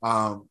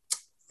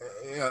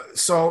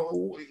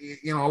 So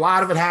a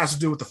lot of it has to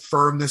do with the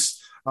firmness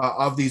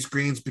of these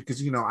greens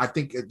because, I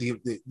think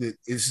this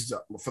is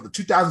for the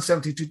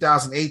 2017,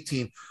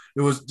 2018,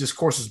 this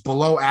course is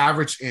below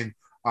average in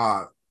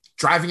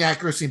driving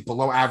accuracy and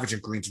below average in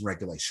greens and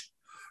regulation.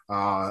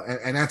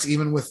 And that's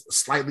even with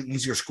slightly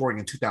easier scoring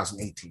in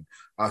 2018,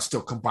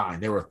 still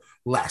combined. They were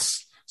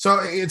less. So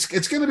it's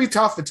going to be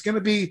tough. It's going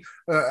to be,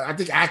 I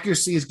think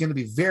accuracy is going to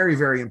be very,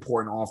 very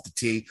important off the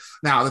tee.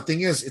 Now, the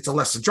thing is, it's a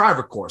less than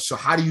driver course. So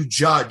how do you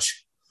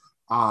judge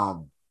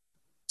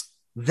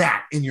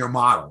that in your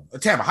model?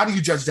 Tamara, how do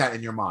you judge that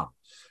in your model?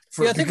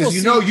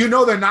 Because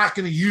they're not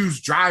going to use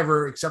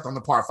driver except on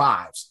the par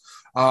fives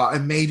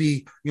and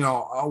maybe,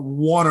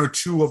 one or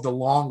two of the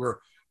longer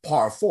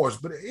par fours,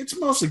 but it's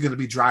mostly going to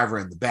be driver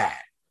in the bag.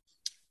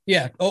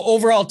 Yeah,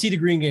 overall tee to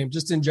green game,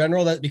 just in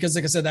general, that because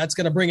like I said, that's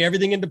going to bring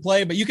everything into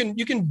play. But you can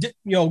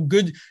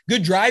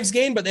good drives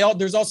gained, but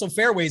there's also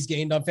fairways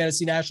gained on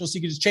Fantasy National, so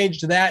you can just change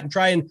to that and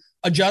try and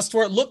adjust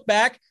for it. Look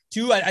back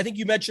to, I think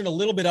you mentioned a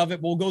little bit of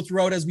it. We'll go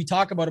through it as we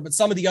talk about it, but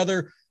some of the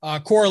other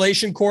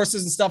correlation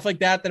courses and stuff like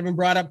that have been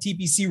brought up,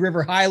 TPC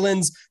River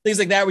Highlands, things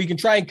like that, where you can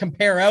try and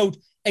compare out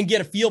and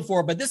get a feel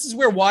for it. But this is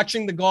where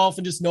watching the golf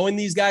and just knowing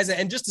these guys,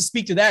 and just to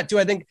speak to that too,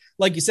 I think,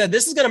 like you said,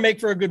 this is going to make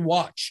for a good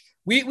watch.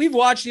 We've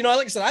watched,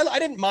 like I said, I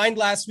didn't mind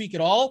last week at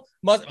all.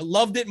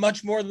 Loved it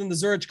much more than the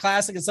Zurich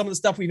Classic and some of the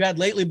stuff we've had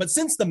lately. But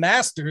since the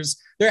Masters,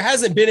 there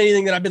hasn't been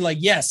anything that I've been like,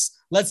 yes,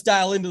 let's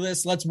dial into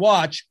this. Let's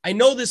watch. I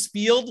know this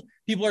field,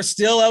 people are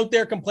still out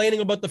there complaining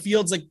about the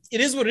fields. Like,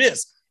 it is what it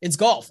is. It's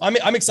golf.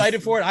 I'm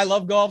excited for it. I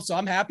love golf, so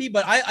I'm happy.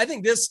 But I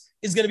think this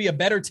is going to be a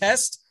better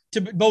test to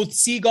both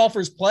see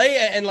golfers play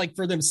and like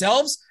for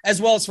themselves,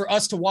 as well as for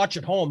us to watch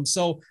at home.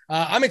 So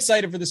I'm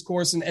excited for this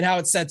course and how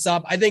it sets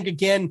up. I think,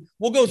 again,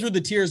 we'll go through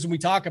the tiers when we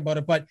talk about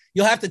it, but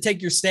you'll have to take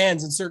your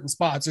stands in certain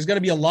spots. There's going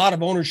to be a lot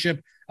of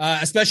ownership,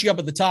 especially up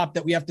at the top,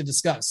 that we have to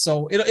discuss.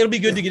 So it'll be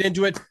good to get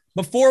into it.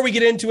 Before we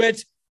get into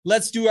it,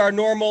 let's do our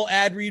normal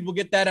ad read. We'll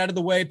get that out of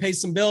the way, pay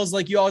some bills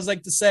like you always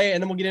like to say,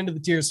 and then we'll get into the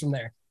tiers from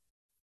there.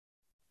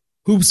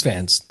 Hoops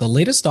fans, the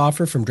latest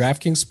offer from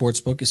DraftKings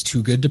Sportsbook is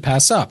too good to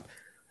pass up.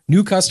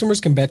 New customers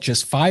can bet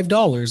just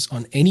 $5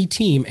 on any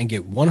team and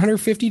get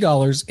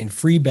 $150 in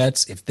free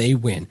bets if they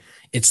win.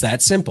 It's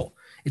that simple.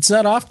 It's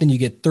not often you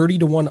get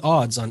 30-1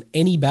 odds on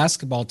any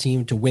basketball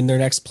team to win their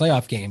next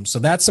playoff game, so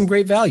that's some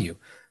great value.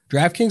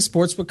 DraftKings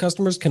Sportsbook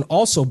customers can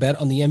also bet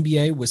on the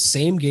NBA with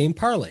same-game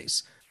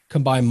parlays.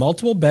 Combine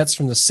multiple bets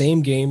from the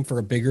same game for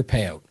a bigger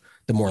payout.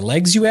 The more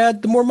legs you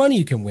add, the more money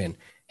you can win.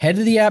 Head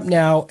to the app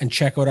now and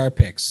check out our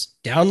picks.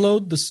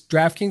 Download the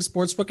DraftKings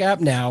Sportsbook app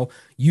now.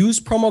 Use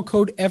promo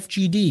code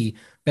FGD.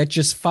 Bet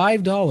just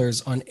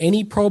 $5 on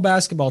any pro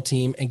basketball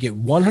team and get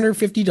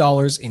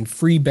 $150 in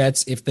free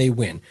bets if they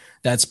win.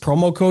 That's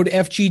promo code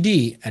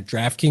FGD at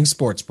DraftKings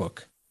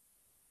Sportsbook.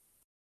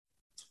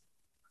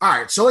 All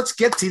right, so let's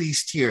get to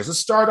these tiers. Let's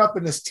start up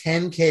in this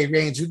 10K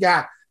range. We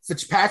got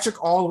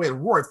Fitzpatrick all the way to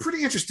Rory.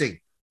 Pretty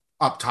interesting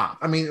up top.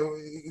 I mean,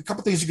 a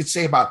couple things you could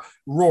say about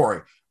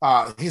Rory.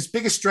 His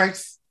biggest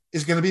strength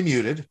is going to be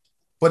muted,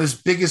 but his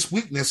biggest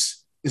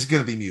weakness is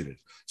going to be muted.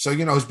 So,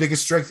 his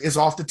biggest strength is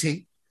off the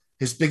tee.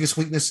 His biggest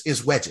weakness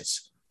is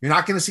wedges. You're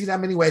not going to see that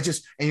many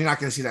wedges, and you're not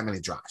going to see that many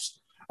drives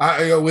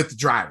with the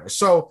driver.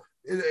 So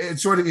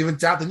it sort of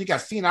evens out. Then you got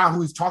Finau,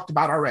 who we've talked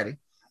about already.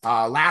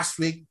 Last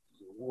week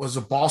was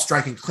a ball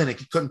striking clinic.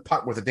 He couldn't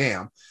putt with a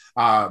damn,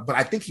 but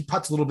I think he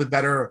putts a little bit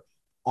better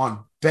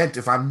on bent,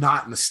 if I'm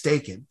not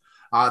mistaken.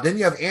 Then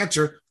you have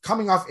Ancer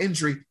coming off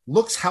injury,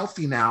 looks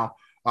healthy now,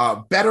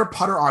 better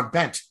putter on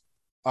bent.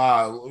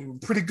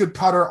 Pretty good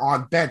putter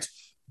on bent.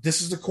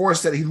 This is the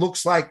course that he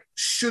looks like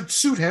should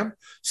suit him.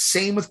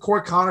 Same with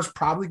Corey Connors,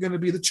 probably going to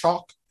be the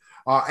chalk.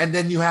 And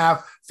then you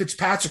have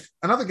Fitzpatrick,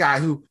 another guy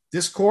who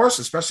this course,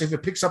 especially if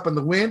it picks up in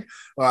the wind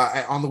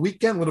on the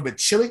weekend, a little bit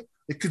chilly,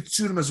 it could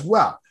suit him as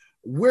well.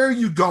 Where are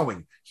you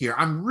going here?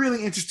 I'm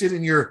really interested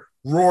in your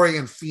Rory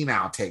and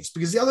Finau takes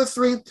because the other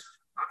three,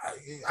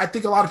 I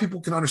think a lot of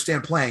people can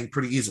understand playing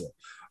pretty easily.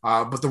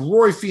 But the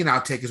Rory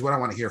Finau take is what I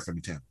want to hear from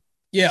you, Tim.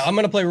 Yeah, I'm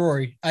going to play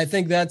Rory. I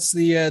think that's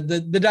the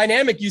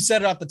dynamic. You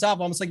said it off the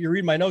top, almost like you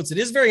read my notes. It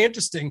is very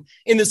interesting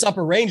in this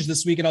upper range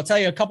this week, and I'll tell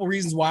you a couple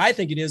reasons why I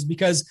think it is.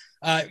 Because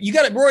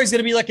Rory's going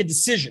to be like a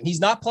decision. He's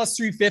not plus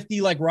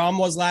 350 like Rahm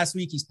was last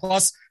week. He's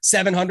plus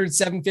 700,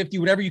 750,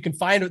 whatever you can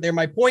find out there.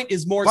 My point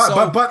is more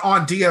but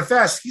on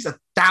DFS, he's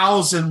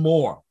 1,000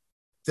 more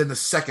than the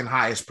second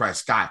highest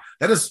priced guy.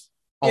 That is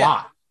a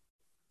lot.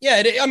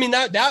 Yeah,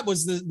 that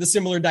was the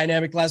similar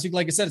dynamic last week.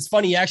 Like I said, it's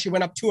funny. He actually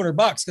went up $200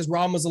 because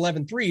Rahm was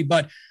 11.3.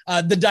 But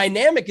the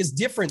dynamic is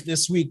different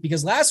this week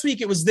because last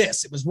week it was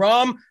this. It was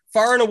Rahm,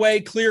 far and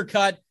away, clear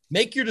cut.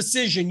 Make your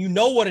decision. You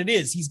know what it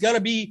is. He's going to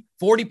be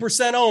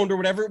 40% owned or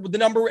whatever. The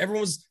number,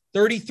 everyone was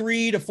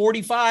 33 to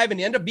 45, and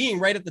he ended up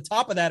being right at the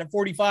top of that at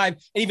 45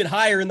 and even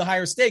higher in the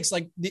higher stakes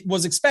like it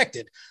was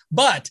expected.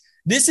 But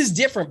this is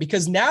different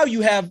because now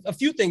you have a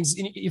few things.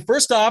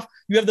 First off,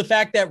 you have the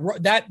fact that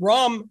that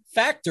Rahm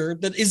factor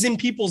that is in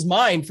people's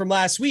mind from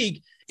last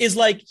week is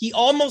like he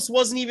almost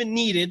wasn't even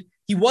needed.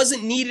 He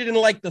wasn't needed in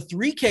like the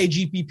 3K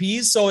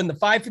GPPs. So in the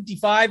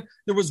 555,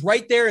 there was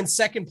right there in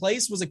second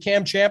place was a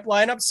Cam Champ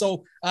lineup.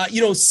 So,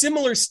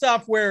 similar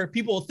stuff where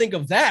people think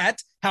of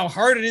that, how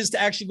hard it is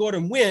to actually go out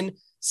and win.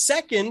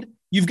 Second,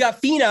 you've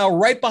got Finau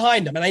right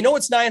behind him. And I know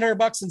it's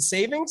 $900 in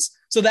savings.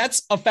 So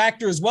that's a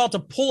factor as well to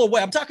pull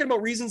away. I'm talking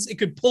about reasons it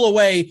could pull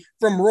away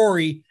from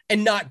Rory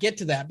and not get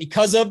to that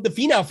because of the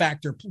Finau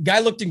factor. Guy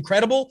looked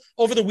incredible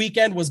over the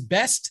weekend, was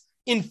best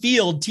in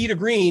field, tee to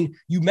green.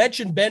 You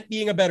mentioned bent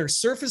being a better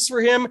surface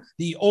for him.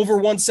 The over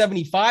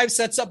 175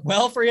 sets up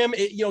well for him.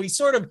 He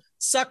sort of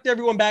sucked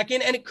everyone back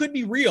in, and it could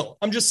be real.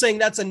 I'm just saying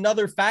that's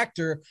another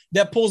factor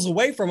that pulls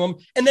away from him.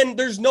 And then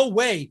there's no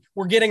way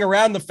we're getting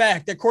around the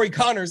fact that Corey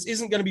Connors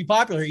isn't going to be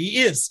popular. He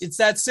is. It's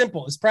that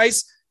simple. His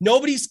price,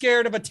 nobody's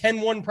scared of a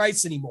 10-1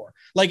 price anymore.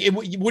 Like,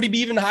 would he be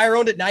even higher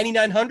owned at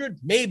 9,900?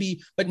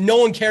 Maybe, but no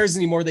one cares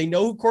anymore. They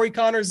know who Corey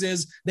Connors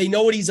is. They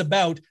know what he's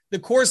about. The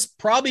course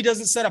probably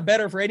doesn't set up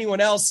better for anyone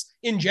else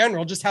in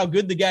general, just how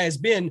good the guy has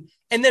been.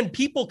 And then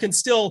people can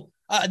still,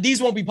 these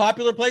won't be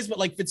popular plays, but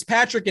like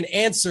Fitzpatrick and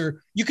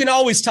Answer, you can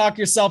always talk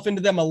yourself into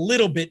them a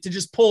little bit to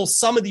just pull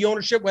some of the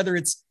ownership, whether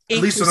it's 8%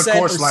 at least on a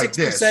course or 6%. Like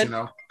this,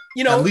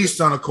 at least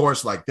on a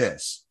course like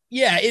this.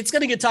 Yeah, it's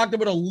going to get talked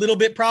about a little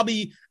bit,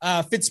 probably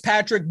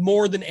Fitzpatrick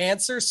more than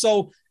Answer.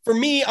 So for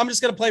me, I'm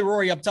just going to play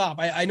Rory up top.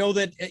 I know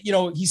that,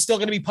 he's still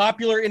going to be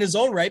popular in his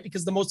own right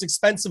because the most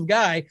expensive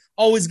guy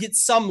always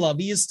gets some love.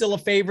 He is still a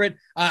favorite.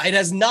 It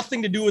has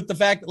nothing to do with the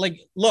fact,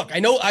 look, I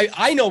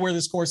know where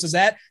this course is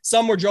at.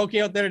 Some were joking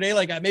out there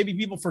today, maybe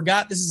people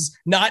forgot this is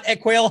not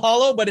at Quail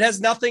Hollow, but it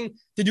has nothing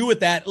to do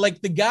with that.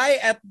 Like the guy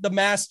at the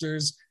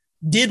Masters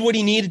did what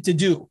he needed to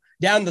do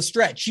down the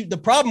stretch. The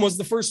problem was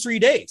the first 3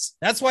 days.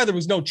 That's why there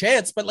was no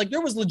chance, but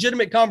there was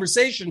legitimate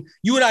conversation.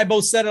 You and I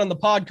both said it on the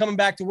pod coming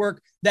back to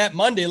work that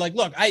Monday. Look,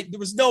 there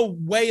was no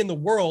way in the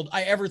world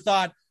I ever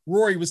thought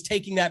Rory was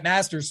taking that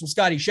Masters from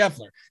Scottie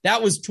Scheffler.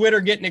 That was Twitter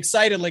getting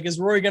excited. Is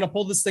Rory going to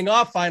pull this thing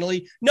off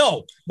finally?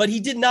 No, but he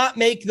did not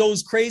make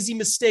those crazy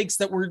mistakes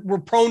that we're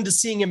prone to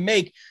seeing him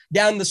make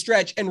down the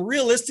stretch. And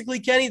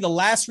realistically, Kenny, the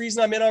last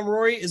reason I'm in on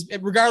Rory is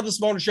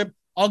regardless of ownership,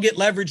 I'll get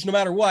leverage no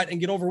matter what and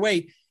get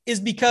overweight, is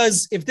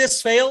because if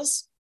this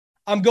fails,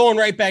 I'm going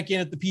right back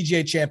in at the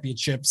PGA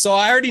Championship. So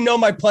I already know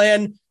my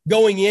plan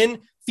going in.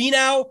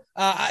 Finau,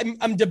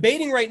 I'm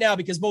debating right now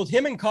because both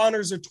him and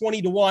Connors are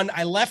 20-1.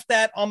 I left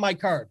that on my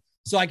card.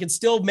 So I can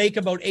still make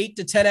about 8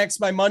 to 10x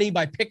my money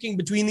by picking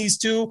between these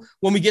two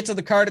when we get to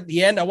the card at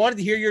the end. I wanted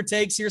to hear your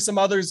takes, hear some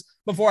others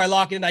before I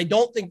lock it in. I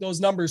don't think those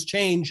numbers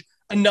change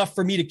enough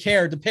for me to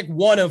care to pick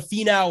one of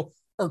Finau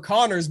or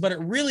Connors, but it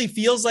really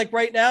feels like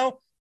right now,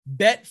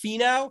 bet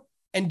Finau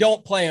and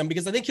don't play him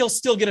because I think he'll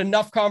still get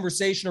enough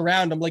conversation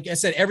around him. Like I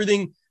said,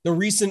 everything, the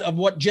recent of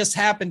what just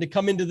happened to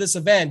come into this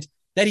event,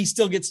 that he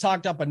still gets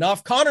talked up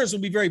enough. Connors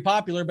will be very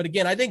popular, but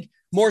again, I think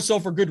more so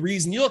for good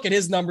reason. You look at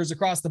his numbers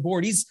across the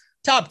board. He's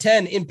top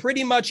 10 in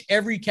pretty much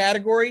every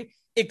category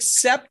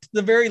except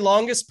the very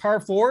longest par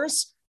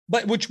fours,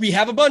 but which we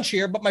have a bunch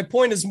here. But my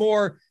point is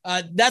more,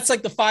 that's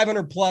like the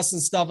 500 plus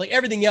and stuff. Like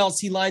everything else,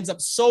 he lines up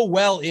so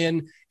well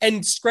in,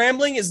 and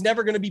scrambling is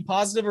never going to be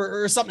positive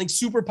or something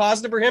super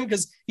positive for him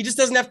because he just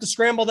doesn't have to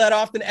scramble that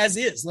often as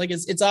is.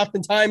 It's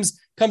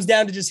oftentimes comes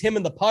down to just him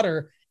and the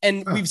putter.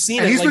 And we've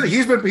seen it.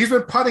 He's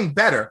been putting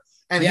better.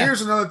 And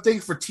here's another thing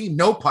for Team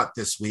No Putt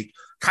this week.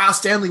 Kyle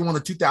Stanley won the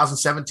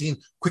 2017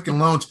 Quicken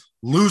Loans,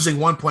 losing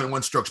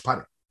 1.1 strokes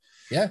putting.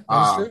 Yeah,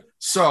 that's true.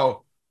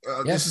 So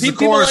this is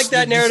people like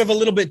that narrative a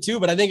little bit too,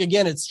 but I think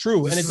again it's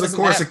true. And it's of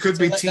course it could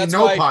be Team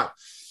No Putt.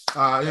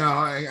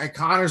 And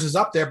Connors is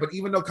up there, but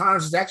even though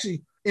Connors is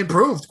actually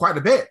improved quite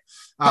a bit.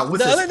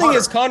 The other thing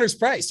is Connor's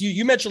price.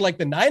 You mentioned like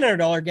the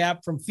 $900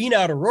 gap from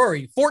Finau to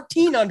Rory,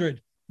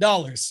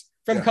 $1,400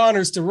 from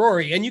Connors to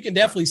Rory, and you can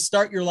definitely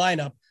start your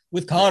lineup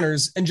with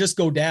Connors and just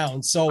go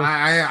down. So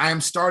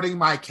I'm starting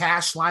my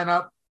cash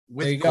lineup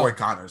with Corey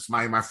Connors.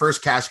 My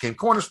first cash game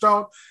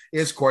cornerstone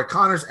is Corey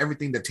Connors.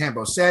 Everything that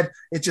Tambo said,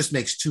 it just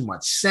makes too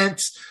much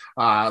sense.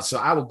 So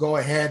I will go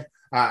ahead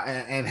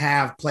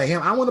and play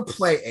him. I want to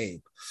play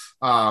Abe.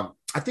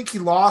 I think he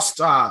lost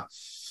a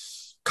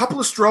couple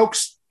of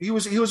strokes. He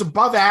was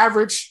above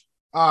average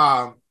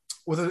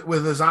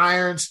with his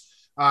irons.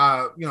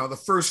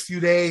 The first few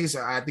days,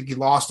 I think he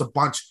lost a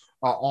bunch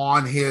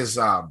on his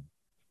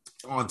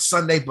on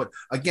Sunday, but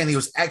again, he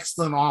was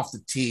excellent off the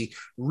tee,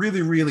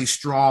 really, really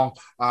strong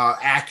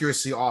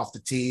accuracy off the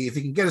tee. If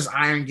he can get his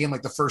iron game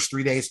like the first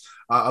 3 days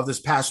of this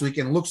past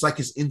weekend, looks like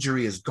his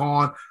injury is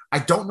gone. I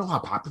don't know how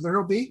popular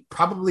he'll be.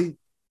 Probably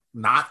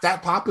not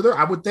that popular,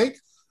 I would think.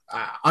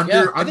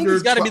 I think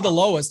he's got to be the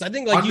lowest. I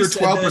think like under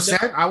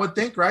 12%, I would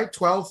think, right?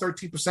 12,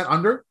 13%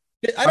 under.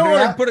 I don't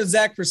want to put an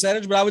exact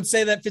percentage, but I would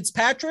say that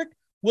Fitzpatrick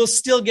will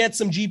still get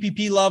some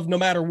GPP love no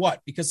matter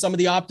what, because some of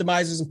the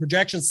optimizers and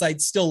projection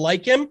sites still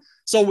like him.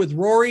 So with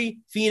Rory,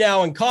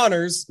 Finau, and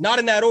Connors, not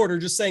in that order,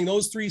 just saying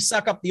those three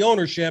suck up the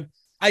ownership,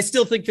 I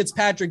still think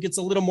Fitzpatrick gets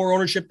a little more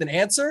ownership than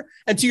Answer.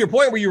 And to your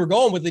point where you were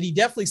going with it, he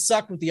definitely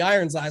sucked with the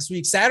irons last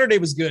week. Saturday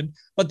was good,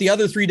 but the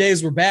other 3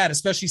 days were bad,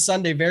 especially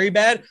Sunday, very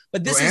bad.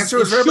 But this Answer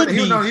was very bad.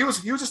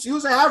 He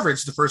was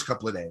average the first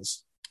couple of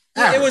days.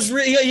 Average. It was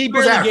he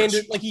barely gained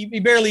it. Like he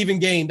barely even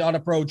gained on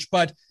approach.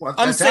 But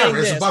I'm saying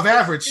this, above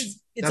average.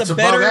 It's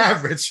above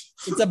average.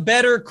 It's a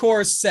better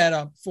course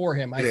setup for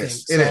him. I think.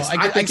 It is.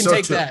 I can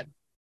take that.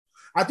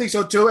 I think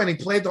so too, and he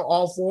played the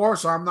all four,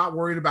 so I'm not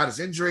worried about his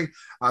injury.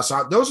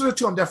 So those are the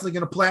two I'm definitely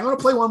going to play. I'm going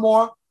to play one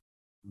more.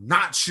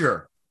 Not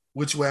sure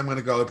which way I'm going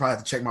to go. I'll probably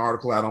have to check my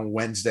article out on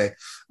Wednesday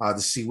to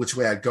see which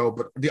way I'd go.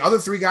 But the other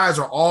three guys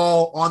are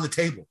all on the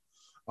table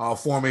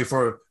for me.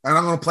 And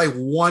I'm going to play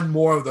one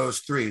more of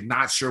those three.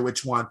 Not sure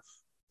which one.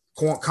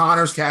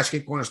 Connors, Cash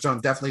Game Cornerstone,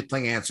 definitely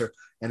playing Answer,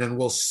 and then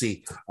we'll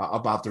see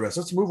about the rest.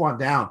 Let's move on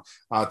down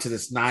to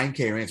this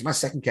 9K range. My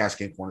second Cash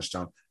Game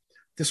Cornerstone.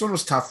 This one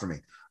was tough for me.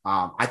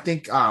 I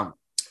think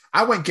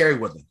I went Gary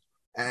Woodland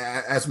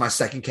as my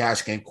second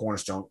cash game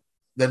cornerstone.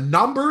 The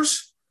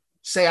numbers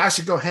say I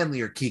should go Henley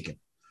or Keegan,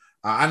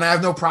 and I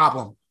have no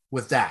problem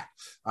with that.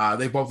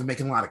 They've both been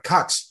making a lot of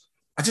cuts.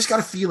 I just got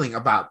a feeling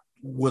about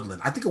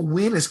Woodland. I think a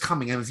win is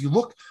coming, and if you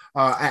look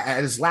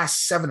at his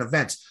last 7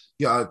 events,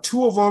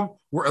 2 of them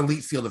were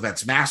elite field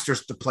events,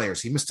 Masters to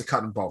Players. He missed a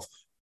cut in both.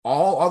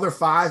 All other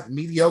 5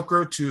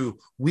 mediocre to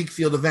weak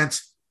field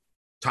events,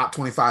 top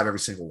 25 every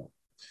single one.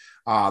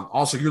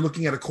 Also, you're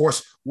looking at a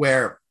course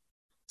where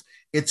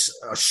it's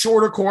a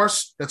shorter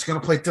course that's going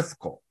to play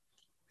difficult.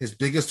 His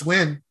biggest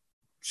win,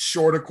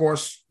 shorter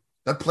course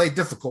that played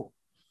difficult.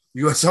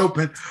 U.S.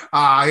 Open,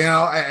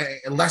 a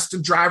less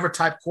than driver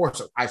type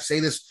course. I say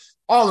this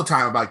all the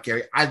time about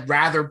Gary. I'd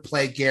rather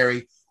play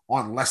Gary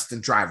on less than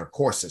driver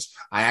courses.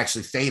 I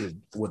actually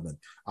faded Woodland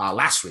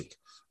last week.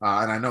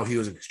 And I know he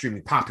was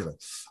extremely popular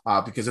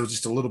because it was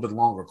just a little bit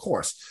longer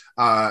course.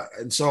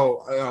 And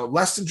so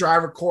less than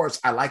driver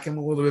course, I like him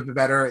a little bit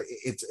better.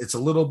 It's a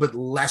little bit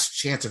less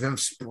chance of him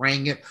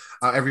spraying it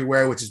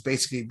everywhere, which has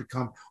basically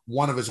become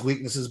one of his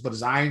weaknesses. But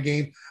his iron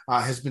game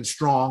has been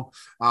strong.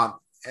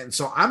 And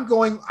so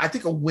I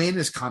think a win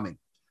is coming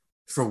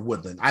for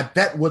Woodland. I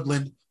bet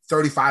Woodland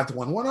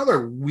 35-1. One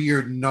other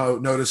weird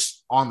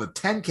notice on the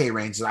 10K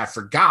range that I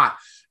forgot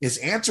is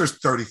Answer's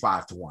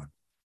 35-1.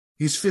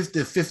 He's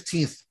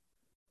 15th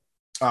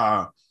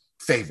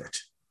favorite,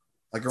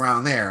 like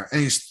around there, and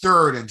he's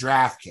 3rd in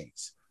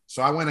DraftKings.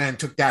 So I went in and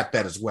took that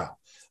bet as well.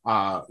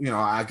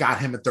 I got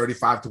him at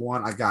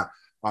 35-1.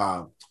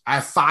 I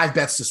have 5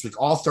 bets this week,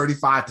 all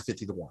 35 to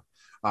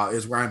 50-1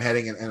 is where I'm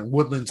heading, and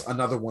Woodland's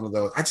another one of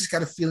those. I just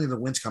got a feeling the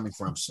win's coming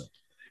for him soon.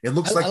 It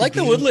looks like I like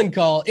the Woodland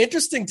call.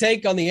 Interesting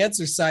take on the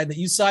Answer side that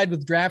you side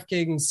with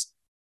DraftKings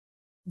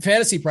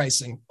fantasy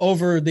pricing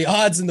over the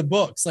odds in the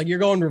books. Like you're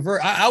going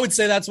revert. I would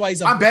say that's why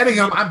he's. I'm betting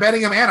him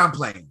and I'm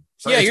playing him.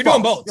 So yeah, you're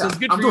doing both. So it's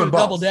good for you to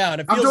double both. down.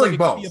 It feels like it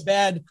could be a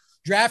bad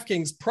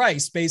DraftKings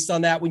price based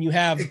on that when you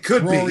have it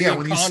could Rory be, yeah.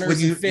 And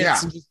Connors and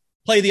Fitz and just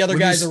play the other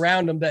guys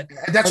around him.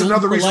 That's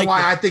another reason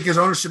why I think his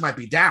ownership might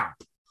be down.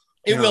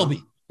 It will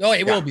be. Oh,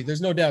 it will be.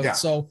 There's no doubt. Yeah.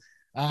 So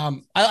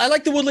I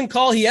like the Woodland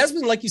call. He has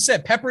been, like you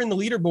said, peppering the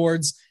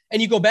leaderboards.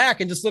 And you go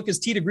back and just look, his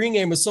tee to green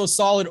game was so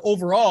solid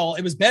overall.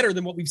 It was better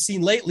than what we've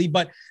seen lately,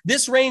 but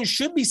this range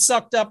should be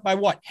sucked up by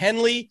what?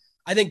 Henley.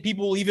 I think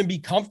people will even be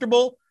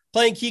comfortable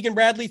playing Keegan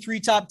Bradley, 3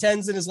 top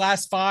 10s in his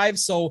last 5.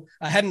 So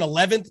I had an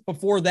 11th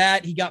before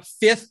that. He got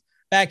 5th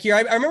back here.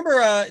 I remember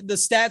the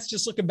stats,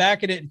 just looking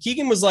back at it.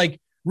 Keegan was like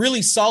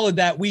really solid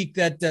that week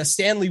that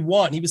Stanley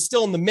won. He was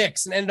still in the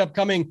mix and ended up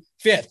coming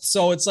 5th.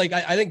 So it's like,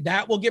 I think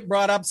that will get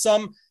brought up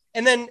some.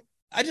 And then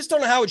I just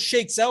don't know how it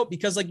shakes out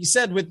because, like you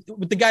said,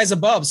 with the guys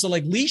above. So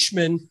like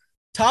Leishman,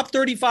 top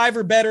 35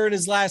 or better in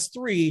his last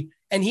 3.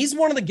 And he's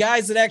one of the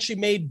guys that actually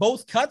made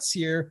both cuts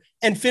here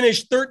and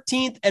finished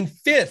 13th and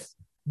 5th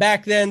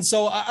back then.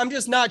 So I'm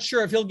just not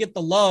sure if he'll get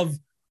the love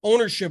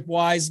ownership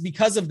wise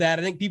because of that.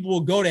 I think people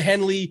will go to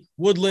Henley,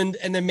 Woodland,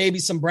 and then maybe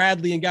some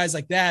Bradley and guys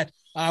like that.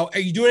 Are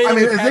you doing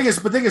anything? I mean,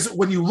 the thing is,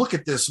 when you look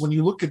at this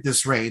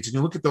range and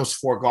you look at those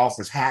four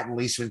golfers, Hatton,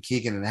 Leishman,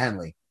 Keegan, and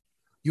Henley,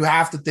 you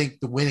have to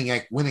think the winning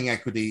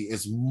equity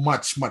is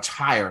much, much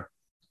higher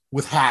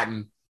with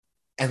Hatton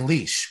and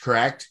Leash,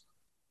 correct?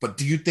 But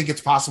do you think it's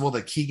possible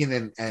that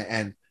Keegan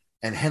and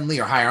Henley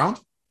are higher owned?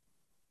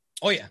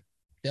 Oh yeah,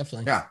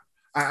 definitely. Yeah.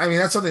 I mean,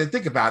 that's something to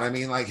think about. I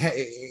mean, like, hey,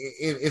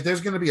 if there's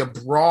going to be a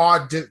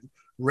broad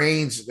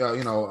range,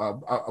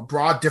 a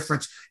broad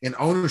difference in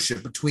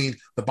ownership between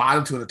the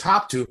bottom two and the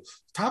top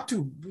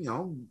two,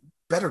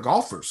 better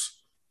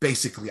golfers,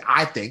 basically,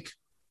 I think,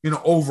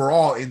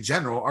 overall in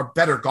general are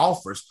better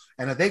golfers.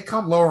 And if they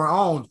come lower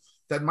owned,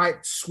 that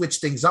might switch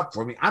things up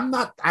for me.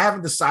 I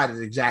haven't decided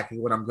exactly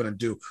what I'm going to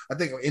do. I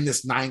think in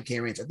this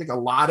 9K range, I think a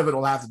lot of it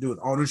will have to do with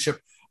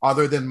ownership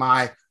other than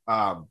my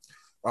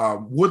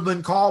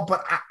Woodland call,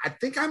 but I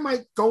think I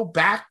might go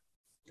back.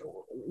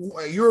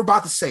 You were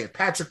about to say it,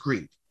 Patrick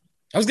Reed.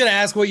 I was going to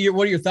ask what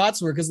your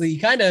thoughts were, because he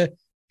kind of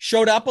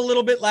showed up a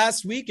little bit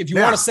last week. If you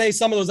want to say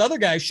some of those other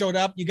guys showed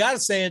up, you got to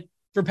say it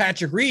for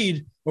Patrick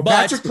Reed. Well,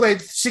 Patrick played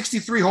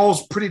 63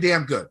 holes pretty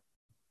damn good.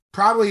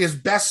 Probably his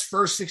best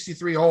first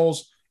 63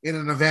 holes in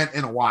an event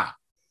in a while.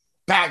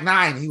 Back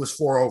 9, he was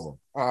 4 over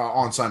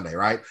on Sunday,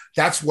 right?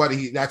 That's when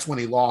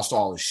he lost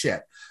all his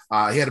shit.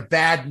 He had a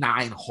bad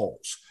 9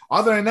 holes.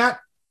 Other than that,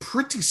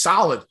 pretty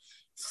solid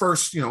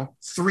first,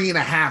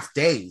 3.5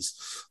 days.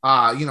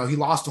 He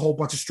lost a whole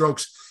bunch of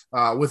strokes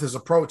with his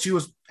approach. He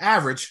was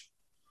average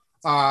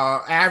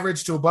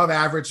to above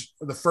average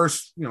the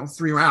first,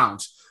 3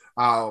 rounds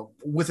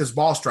with his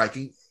ball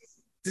striking.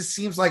 This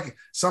seems like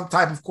some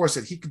type of course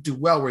that he could do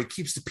well, where he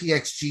keeps the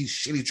PXG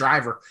shitty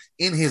driver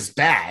in his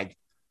bag,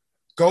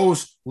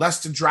 goes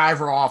less than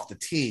driver off the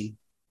tee.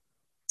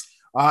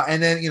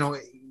 And then,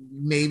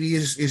 maybe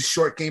his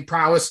short game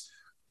prowess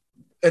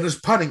and his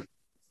putting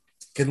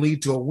can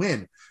lead to a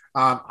win.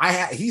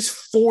 He's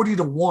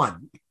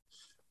 40-1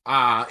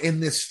 in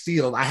this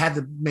field. I had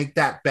to make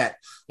that bet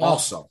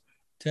also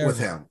with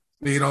him.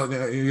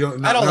 You're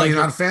not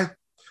a fan?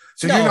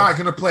 So no. You're not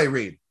going to play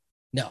Reed?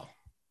 No,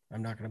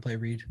 I'm not going to play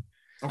Reed.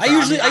 Okay,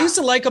 I used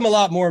to like him a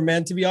lot more,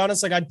 man, to be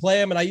honest. Like, I'd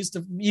play him, and I used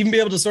to even be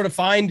able to sort of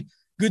find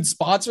good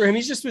spots for him.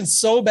 He's just been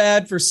so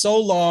bad for so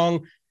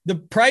long. The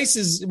price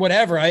is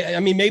whatever. I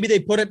mean, maybe they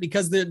put it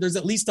because there's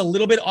at least a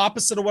little bit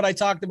opposite of what I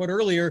talked about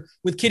earlier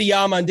with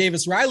Kitayama and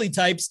Davis Riley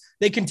types.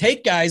 They can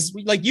take guys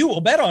like you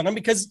will bet on them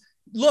because,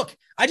 look,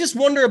 I just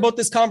wonder about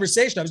this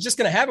conversation. I was just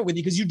going to have it with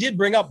you because you did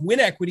bring up win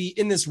equity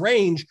in this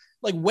range.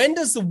 Like, when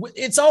does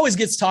it's always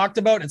gets talked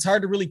about. It's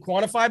hard to really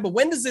quantify, but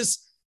when does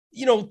this,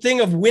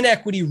 thing of win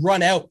equity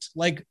run out?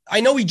 Like,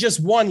 I know he just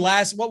won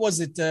last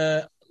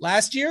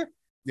year?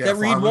 Yeah, that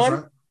Reed won?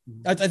 Right?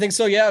 I think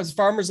so. Yeah, it was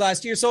Farmers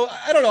last year. So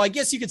I don't know. I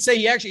guess you could say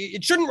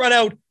it shouldn't run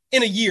out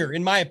in a year,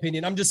 in my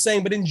opinion. I'm just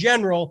saying, but in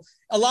general,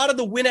 a lot of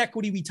the win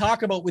equity we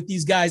talk about with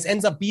these guys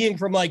ends up being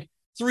from like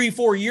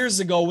 3-4 years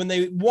ago when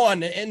they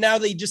won, and now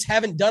they just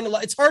haven't done a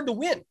lot. It's hard to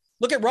win.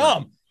 Look at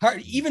Rahm.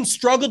 Even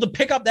struggled to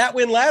pick up that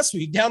win last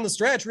week down the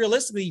stretch.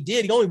 Realistically, he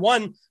did. He only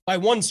won by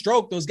 1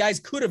 stroke. Those guys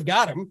could have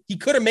got him. He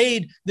could have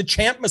made the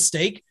Champ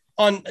mistake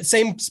on the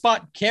same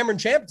spot Cameron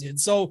Champ did.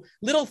 So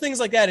little things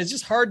like that. It's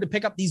just hard to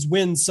pick up these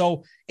wins.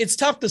 So it's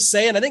tough to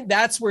say. And I think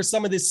that's where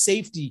some of this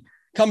safety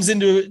comes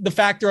into the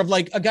factor of,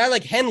 like, a guy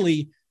like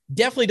Henley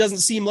definitely doesn't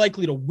seem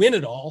likely to win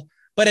it all.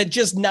 But at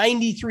just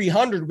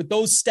 9,300 with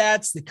those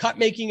stats, the cut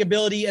making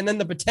ability, and then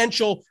the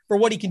potential for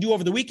what he can do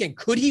over the weekend,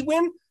 could he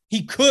win?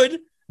 He could.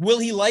 Will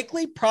he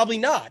likely? Probably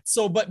not.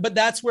 So, but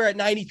that's where at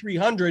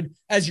 9,300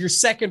 as your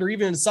second, or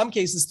even in some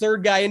cases,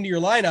 third guy into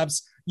your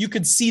lineups, you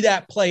could see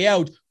that play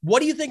out.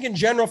 What do you think in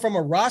general from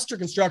a roster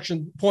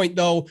construction point,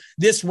 though,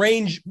 this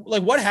range,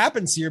 like, what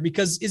happens here?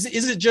 Because is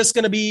it just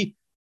going to be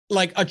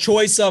like a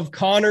choice of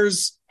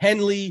Connors,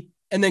 Henley,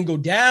 and then go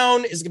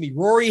down? Is it going to be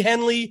Rory,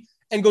 Henley,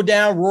 and go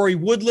down, Rory,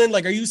 Woodland?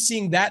 Like, are you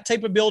seeing that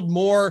type of build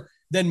more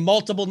than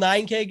multiple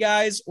 9K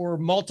guys or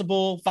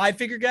multiple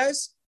 5-figure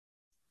guys?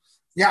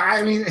 Yeah,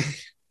 I mean,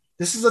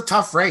 this is a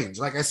tough range.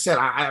 Like I said,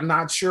 I'm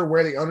not sure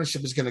where the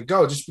ownership is going to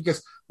go, just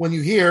because when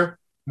you hear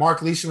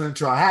Mark Leishman and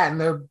Terrell Hatton,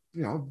 they're,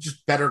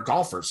 just better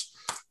golfers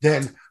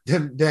than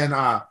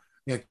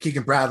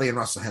Keegan Bradley and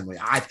Russell Henley,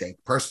 I think,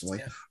 personally.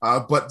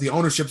 Yeah. But the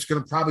ownership is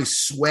going to probably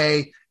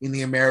sway in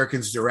the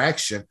Americans'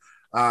 direction.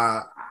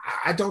 I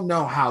don't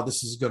know how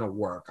this is going to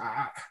work.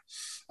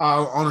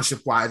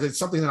 Ownership-wise, it's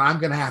something that I'm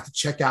going to have to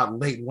check out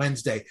late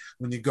Wednesday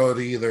when you go to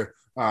either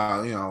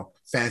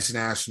Fantasy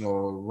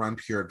National, Run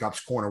Pure,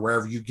 Gups Corner,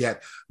 wherever you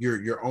get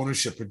your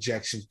ownership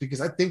projections,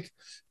 because I think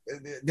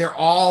they're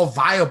all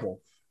viable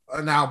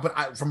now.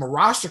 But from a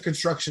roster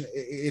construction,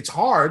 it's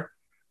hard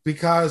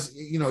because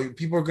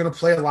people are going to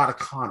play a lot of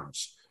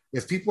Connors.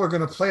 If people are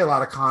going to play a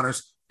lot of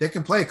Connors, they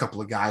can play a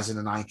couple of guys in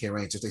the 9K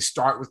range. If they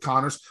start with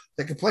Connors,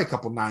 they can play a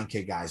couple of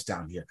 9K guys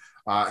down here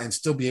and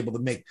still be able to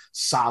make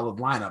solid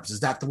lineups.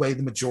 Is that the way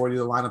the majority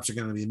of the lineups are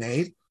going to be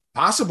made?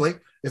 Possibly,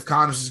 if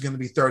Connors is going to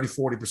be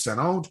 30-40%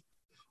 owned.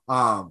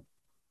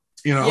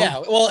 Yeah,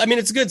 well, I mean,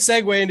 it's a good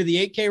segue into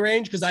the 8K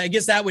range because I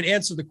guess that would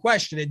answer the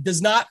question. It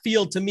does not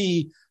feel to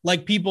me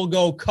like people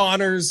go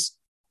Connors,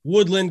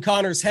 Woodland,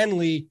 Connors,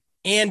 Henley,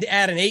 and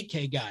add an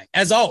 8K guy.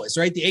 As always,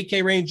 right? The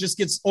 8K range just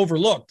gets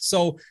overlooked.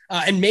 So,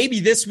 and maybe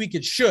this week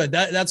it should.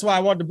 That's why I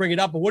wanted to bring it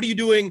up. But what are you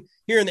doing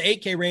here in the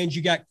 8K range?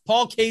 You got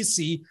Paul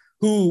Casey,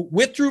 who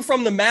withdrew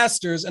from the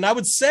Masters, and I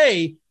would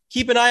say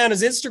keep an eye on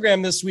his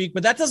Instagram this week,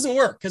 but that doesn't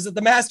work because at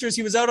the Masters,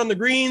 he was out on the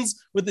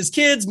greens with his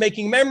kids,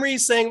 making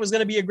memories, saying it was going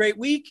to be a great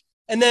week,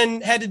 and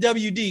then had to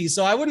WD.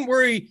 So I wouldn't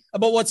worry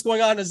about what's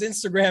going on his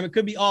Instagram. It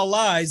could be all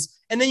lies.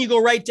 And then you go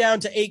right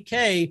down to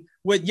 8K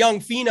with young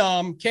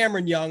phenom,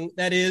 Cameron Young,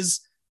 that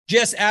is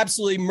just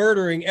absolutely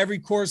murdering every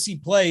course he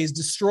plays,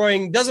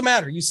 destroying, doesn't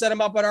matter. You set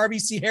him up at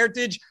RBC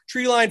Heritage,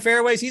 tree line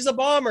fairways. He's a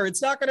bomber.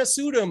 It's not going to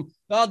suit him.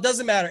 Well, it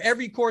doesn't matter.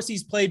 Every course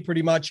he's played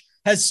pretty much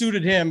has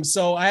suited him.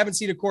 So I haven't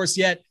seen a course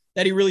yet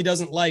that he really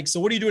doesn't like. So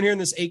what are you doing here in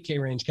this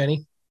 8K range,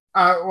 Kenny?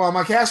 Well,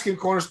 my casket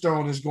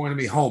cornerstone is going to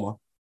be Homa.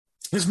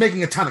 He's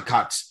making a ton of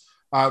cuts,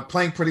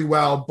 playing pretty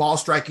well. Ball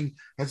striking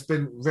has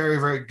been very,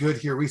 very good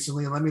here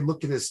recently. And let me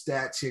look at his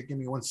stats here. Give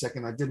me 1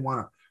 second. I did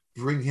want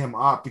to bring him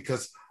up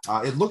because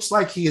it looks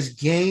like he has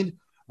gained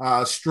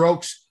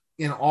strokes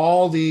in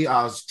all the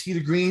tee to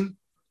green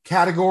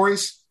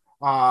categories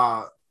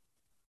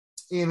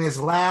in his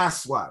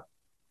last,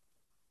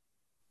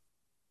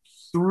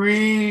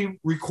 3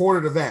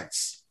 recorded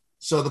events.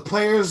 So the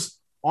players,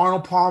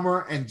 Arnold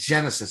Palmer and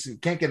Genesis, you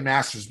can't get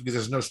Masters because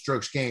there's no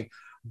strokes gained,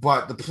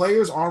 but the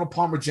players, Arnold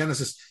Palmer,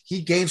 Genesis,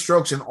 he gained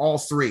strokes in all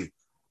 3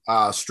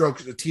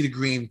 strokes, the tee to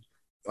green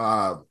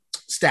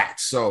stats.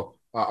 So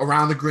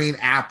around the green,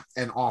 app,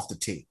 and off the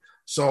tee.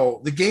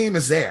 So the game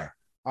is there.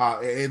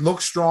 It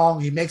looks strong.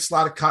 He makes a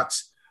lot of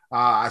cuts.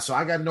 So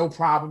I got no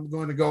problem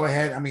going to go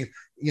ahead. I mean,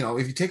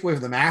 if you take away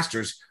from the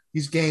Masters,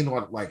 he's gained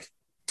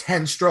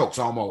 10 strokes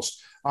almost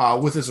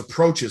with his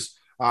approaches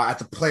at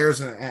the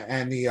players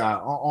and the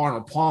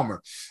Arnold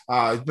Palmer.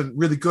 He's been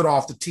really good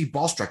off the tee.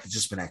 Ball strike has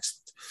just been excellent.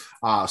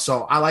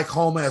 So I like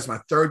Homa as my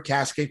third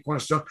cascade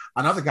cornerstone.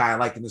 Another guy I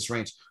like in this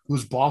range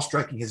whose ball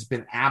striking has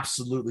been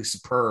absolutely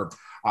superb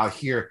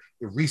here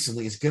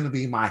recently is going to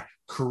be my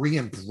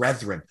Korean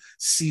brethren,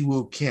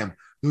 Siwoo Kim,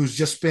 who's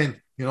just been,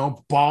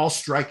 ball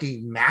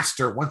striking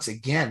master once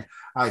again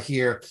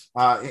here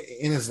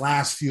in his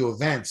last few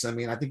events. I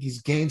mean, I think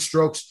he's gained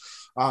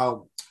strokes,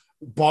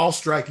 ball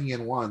striking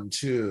in 1,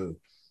 2,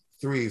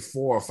 3,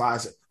 4,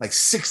 5,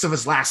 6 of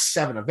his last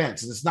 7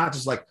 events. And it's not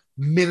just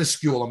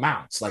minuscule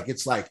amounts.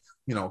 It's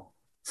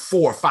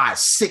 4, 5,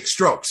 6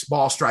 strokes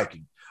ball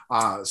striking.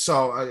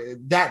 So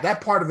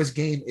that part of his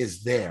game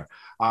is there.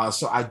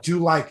 So I do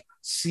like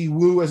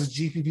Siwoo as a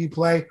GPP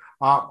play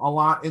a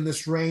lot in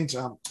this range.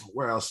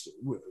 Where else?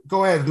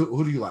 Go ahead.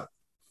 Who do you like?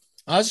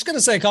 I was just going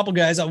to say a couple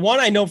guys. One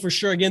I know for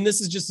sure. Again,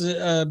 this is just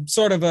a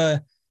sort of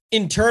a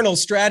internal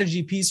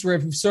strategy piece where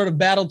if you've sort of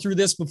battled through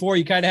this before,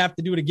 you kind of have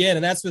to do it again.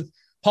 And that's with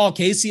Paul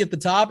Casey at the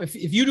top. If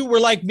you were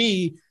like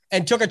me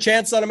and took a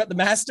chance on him at the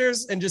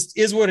Masters and just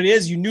is what it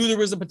is, you knew there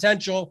was a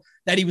potential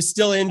that he was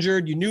still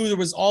injured. You knew there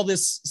was all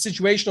this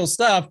situational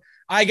stuff.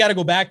 I got to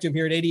go back to him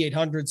here at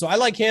 8,800. So I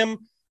like him.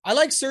 I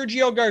like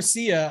Sergio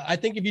Garcia. I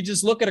think if you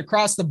just look at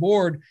across the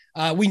board,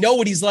 we know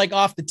what he's like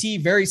off the tee,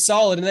 very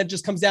solid. And that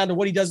just comes down to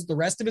what he does with the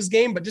rest of his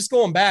game. But just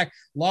going back,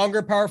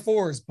 longer par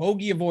 4s,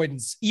 bogey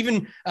avoidance,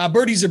 even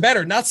birdies are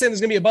better. Not saying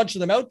there's going to be a bunch of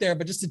them out there,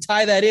 but just to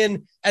tie that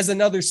in as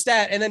another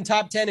stat. And then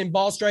top 10 in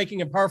ball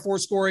striking and par 4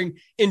 scoring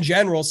in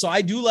general. So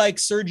I do like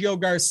Sergio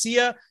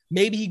Garcia.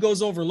 Maybe he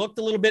goes overlooked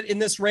a little bit in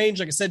this range.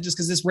 Like I said, just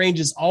because this range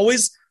is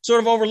always sort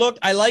of overlooked.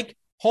 I like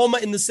Homa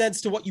in the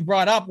sense to what you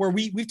brought up, where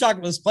we've talked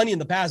about this plenty in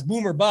the past,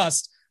 boom or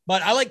bust,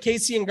 but I like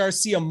Casey and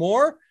Garcia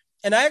more.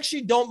 And I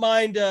actually don't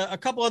mind a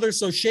couple others.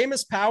 So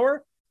Seamus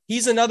Power,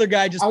 he's another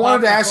guy. I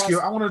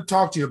wanted to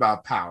talk to you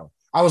about Power.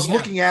 I was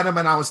looking at him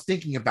and I was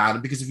thinking about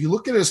him because if you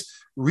look at his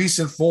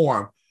recent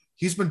form,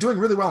 he's been doing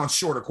really well on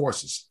shorter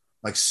courses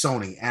like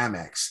Sony,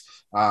 Amex,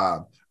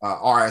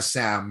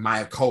 RSM,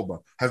 Mayakoba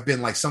have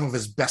been some of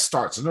his best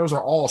starts. And those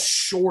are all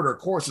shorter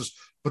courses,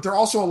 but they're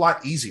also a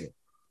lot easier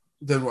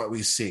than what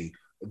we see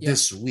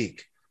this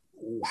week.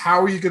 How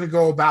are you going to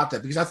go about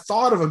that? Because I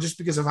thought of him just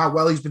because of how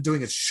well he's been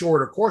doing at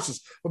shorter courses,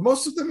 but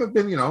most of them have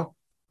been,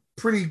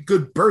 pretty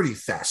good birdie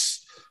fests,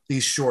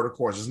 these shorter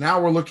courses.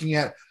 Now we're looking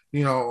at, a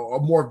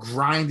more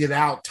grinded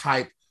out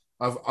type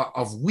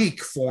of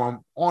weak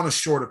form on a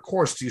shorter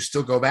course. Do you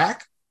still go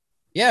back?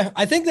 Yeah,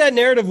 I think that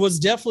narrative was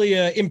definitely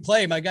in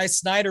play. My guy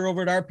Snyder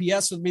over at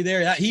RPS with me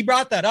there, he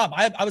brought that up.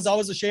 I was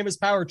always a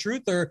Seamus Power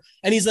truther.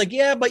 And he's like,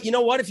 yeah, but you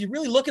know what? If you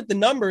really look at the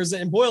numbers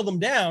and boil them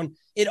down,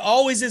 it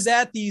always is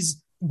at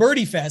these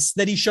birdie fests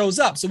that he shows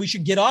up. So we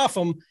should get off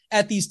him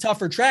at these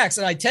tougher tracks.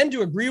 And I tend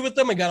to agree with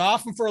them. I got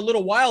off him for a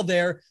little while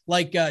there,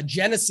 like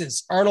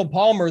Genesis, Arnold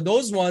Palmer,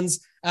 those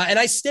ones. And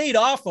I stayed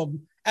off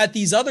him at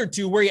these other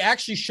 2 where he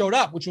actually showed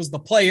up, which was the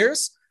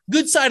Players.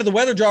 Good side of the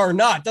weather draw or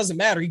not, doesn't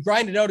matter. He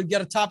grinded out to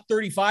get a top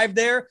 35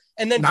 there.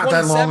 And then not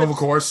that long of a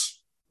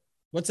course.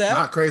 What's that?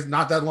 Not crazy.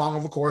 Not that long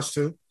of a course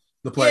too.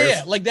 the players.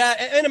 Yeah, like that.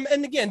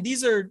 And again,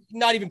 these are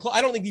not even,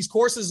 I don't think these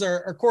courses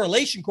are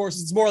correlation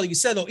courses. It's more like you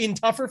said, though, in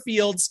tougher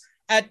fields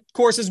at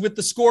courses with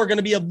the score going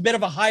to be a bit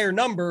of a higher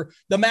number.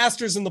 The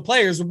Masters and the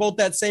Players were both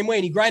that same way.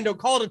 And he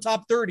called a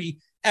top 30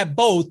 at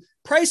both.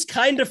 Price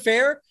kind of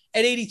fair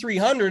at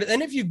 8,300.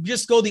 And if you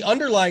just go the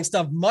underlying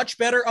stuff, much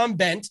better on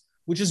bent,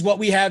 which is what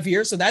we have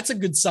here. So that's a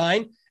good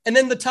sign. And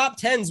then the top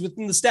 10s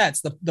within the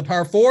stats, the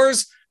par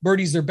fours,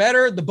 birdies are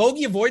better. The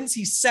bogey avoidance,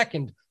 he's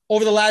second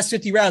over the last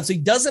 50 rounds. So he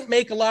doesn't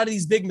make a lot of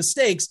these big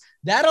mistakes.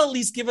 That'll at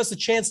least give us a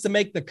chance to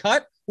make the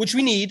cut, which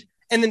we need,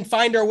 and then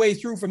find our way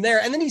through from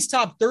there. And then he's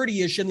top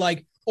 30-ish in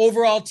like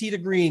overall tee to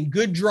green,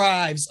 good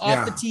drives,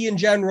 off the tee in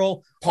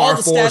general, par all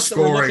the four stats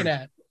scoring, that we're looking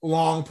at.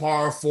 Long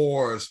par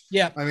fours.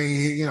 Yeah. I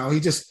mean,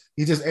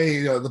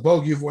 the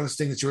bogey avoidance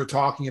thing that you were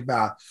talking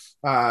about,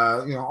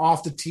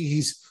 off the tee,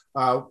 he's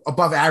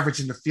above average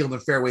in the field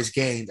and fairways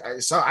gained.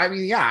 So, I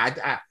mean,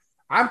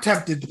 I'm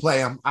tempted to play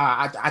him.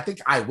 I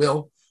think I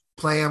will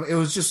play him. It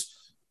was just,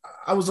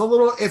 I was a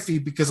little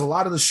iffy because a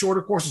lot of the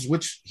shorter courses,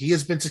 which he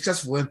has been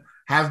successful in,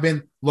 have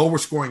been lower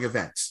scoring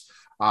events.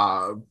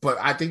 But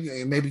I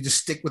think maybe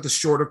just stick with the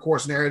shorter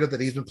course narrative that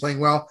he's been playing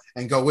well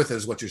and go with it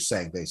is what you're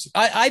saying, basically.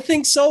 I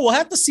think so. We'll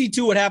have to see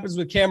too what happens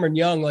with Cameron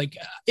Young. Like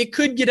it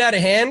could get out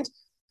of hand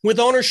with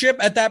ownership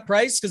at that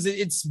price because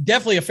it's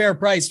definitely a fair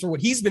price for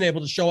what he's been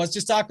able to show us.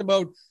 Just talked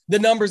about the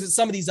numbers that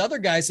some of these other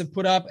guys have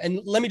put up.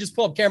 And let me just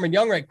pull up Cameron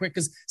Young right quick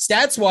because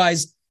stats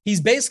wise, he's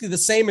basically the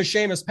same as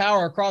Seamus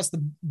Power across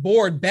the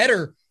board,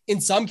 better in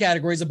some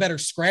categories, a better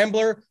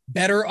scrambler,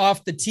 better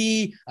off the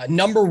tee,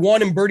 number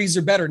one in birdies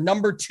are better,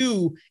 number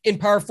two in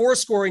par four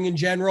scoring in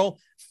general,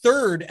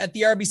 third at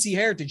the RBC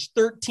Heritage,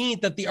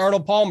 13th at the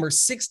Arnold Palmer,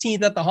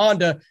 16th at the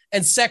Honda,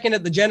 and second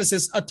at the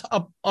Genesis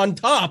on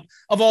top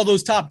of all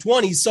those top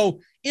 20s.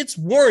 So it's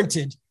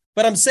warranted.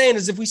 But I'm saying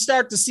is if we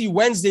start to see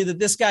Wednesday that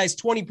this guy's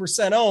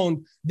 20%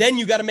 owned, then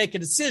you got to make a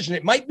decision.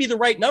 It might be the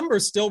right number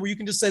still where you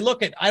can just say,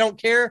 look, I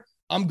don't care.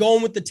 I'm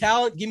going with the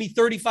talent. Give me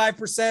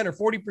 35%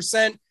 or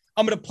 40%.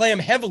 I'm going to play him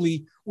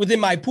heavily within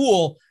my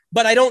pool,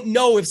 but I don't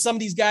know if some of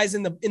these guys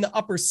in the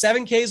upper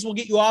 7Ks will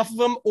get you off of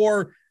him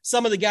or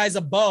some of the guys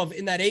above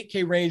in that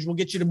 8K range will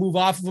get you to move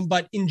off of him.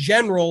 But in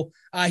general,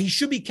 he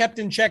should be kept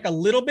in check a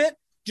little bit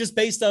just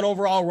based on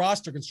overall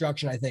roster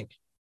construction, I think.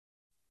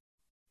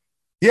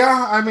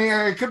 Yeah, I mean,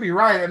 it could be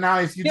right. And now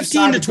if you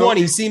 15 to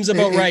 20 seems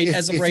about right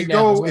as of right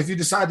now. If you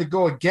decide to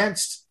go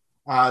against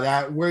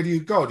that, where do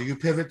you go? Do you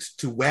pivot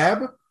to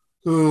Webb,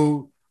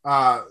 who,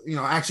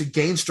 actually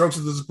gained strokes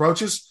with his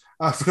approaches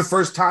for the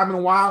first time in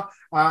a while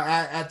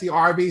at the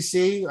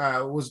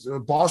RBC? Was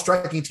ball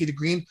striking tee to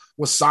green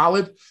was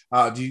solid.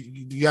 Do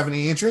you have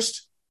any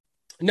interest?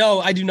 No,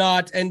 I do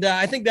not. And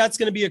I think that's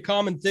going to be a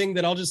common thing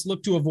that I'll just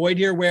look to avoid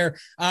here, where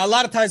a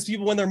lot of times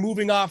people, when they're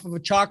moving off of a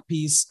chalk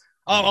piece,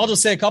 I'll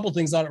just say a couple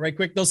things on it right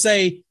quick. They'll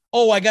say,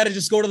 oh, I got to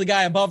just go to the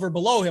guy above or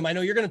below him. I know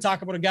you're going to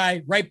talk about a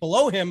guy right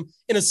below him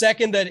in a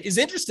second that is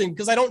interesting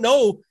because I don't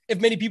know if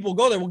many people will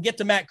go there. We'll get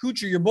to Matt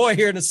Kuchar, your boy,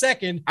 here in a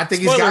second. I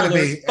think he's got to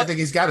be. I think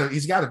he's got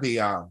to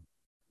be.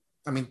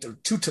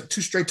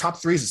 Two straight top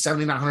threes at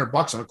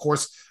 $7,900 on a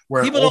course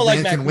where an old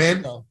man can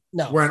win.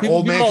 No, where an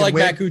old man can win.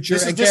 Matt Kuchar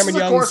this is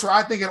a course where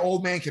I think an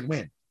old man can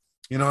win.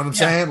 You know what I'm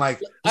saying? Like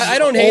I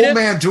don't hate it. Old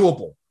man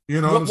doable. You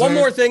know what I'm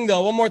saying?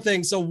 One more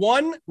thing. So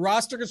one,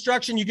 roster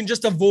construction, you can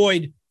just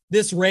avoid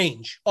this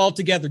range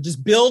altogether.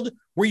 Just build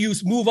where you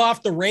move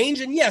off the range.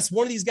 And yes,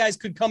 one of these guys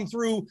could come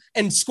through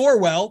and score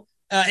well.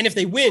 And if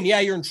they win,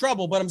 you're in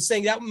trouble. But I'm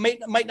saying that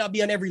might not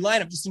be on every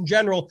lineup. Just in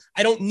general,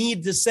 I don't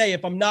need to say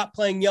if I'm not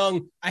playing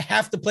Young, I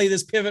have to play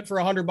this pivot for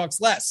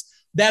 $100 less.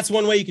 That's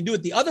one way you can do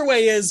it. The other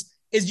way is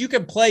you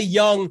can play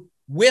Young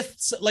with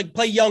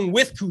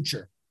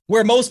Kuchar,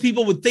 where most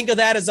people would think of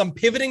that as I'm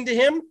pivoting to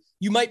him.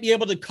 You might be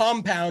able to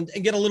compound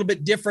and get a little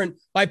bit different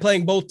by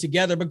playing both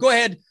together. But go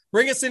ahead,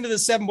 bring us into the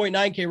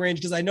 7.9K range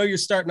because I know you're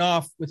starting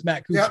off with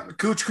Matt Kuchar. Yeah,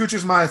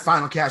 Kuchar's my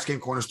final cash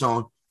game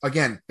cornerstone.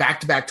 Again,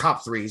 back-to-back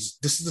top threes.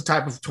 This is the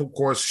type of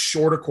course,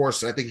 shorter course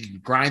that I think you can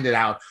grind it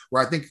out,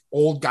 where I think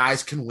old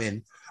guys can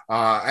win.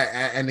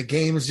 And the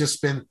game has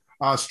just been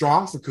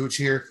strong for Kuch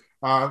here,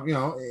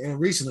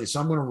 recently. So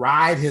I'm going to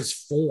ride his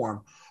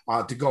form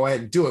to go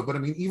ahead and do it. But I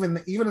mean, even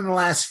in the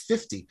last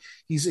 50,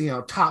 he's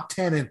top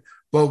 10 in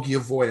bogey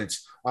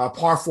avoidance,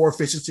 par four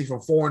efficiency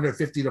from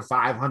 450 to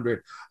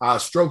 500,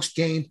 strokes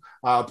gained,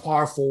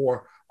 par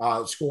four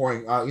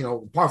scoring,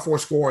 par four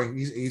scoring.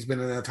 He's been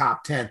in the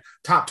top 10,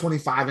 top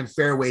 25 in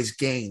fairways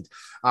gained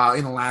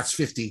in the last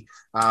 50,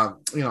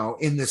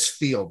 in this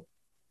field.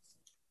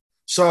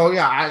 So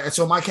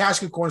so my cash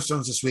game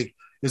cornerstones this week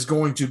is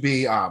going to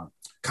be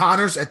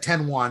Connors at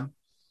 10-1,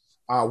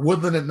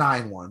 Woodland at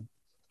 9-1,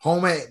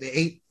 Homa at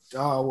 8.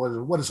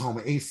 What is Homa?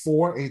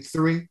 8-4,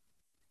 8-3.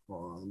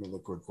 Let me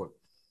look real quick.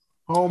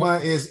 Homa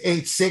is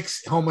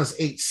 8-6. Homa's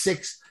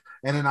 8-6.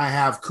 And then I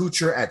have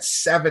Kuchar at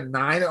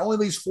 7-9. It only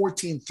leaves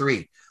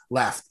 14-3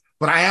 left.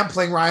 But I am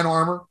playing Ryan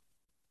Armour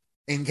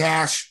in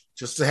cash.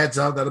 Just a heads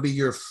up. That'll be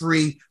your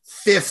free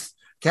fifth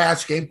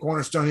cash game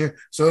cornerstone here.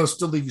 So it'll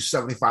still leave you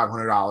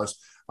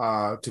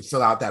 $7,500 to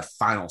fill out that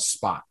final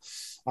spot.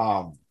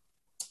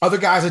 Other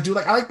guys I do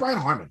like, I like Brian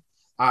Harmon.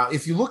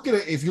 If you look at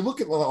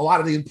a lot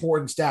of the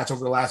important stats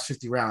over the last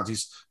 50 rounds,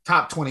 he's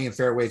top 20 in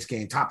fairways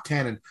gained, top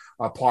 10 in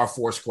par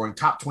four scoring,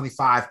 top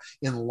 25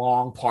 in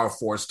long par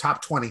fours,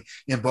 top 20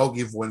 in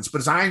bogey avoidance. But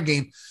his iron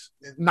game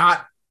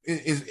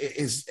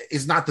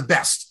is not the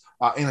best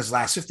in his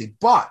last 50.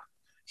 But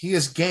he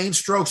has gained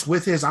strokes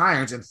with his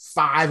irons in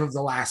 5 of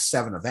the last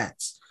 7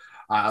 events.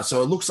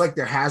 So it looks like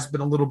there has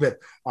been a little bit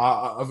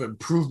of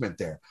improvement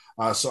there.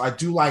 So I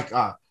do like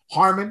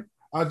Harmon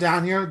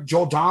down here.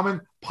 Joel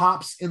Dahman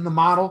pops in the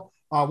model.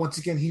 Once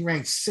again, he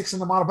ranks 6th in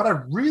the model, but I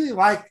really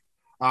like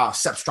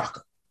Sepp Straka.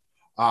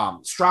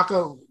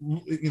 Straka,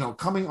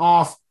 coming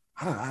off,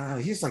 I don't know,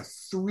 he's like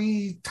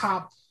 3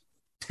 top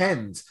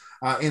 10s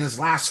in his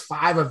last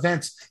 5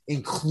 events,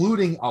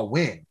 including a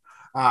win.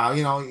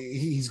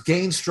 He's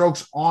gained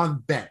strokes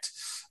on bent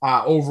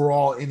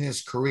overall in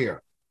his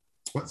career.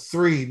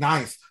 3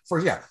 top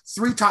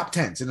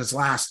 10s in his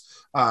last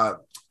 5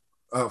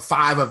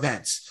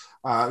 events.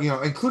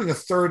 Including a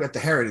 3rd at the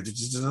Heritage,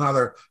 which is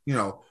another,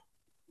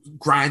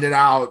 grinded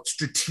out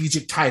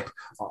strategic type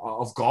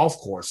of golf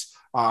course.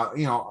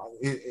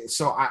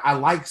 So I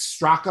like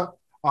Straka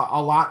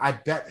a lot. I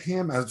bet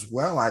him as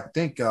well. I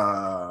think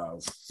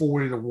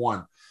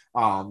 40-1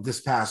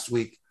 this past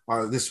week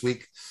or this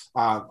week.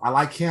 I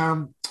like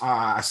him.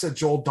 I said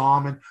Joel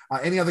Dahman.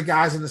 Any other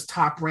guys in this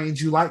top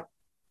range you like?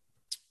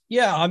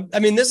 Yeah, I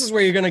mean, this is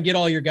where you're going to get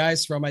all your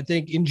guys from. I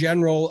think in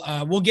general,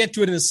 we'll get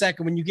to it in a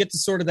second when you get to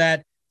sort of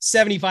that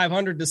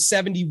 7,500 to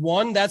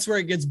 71. That's where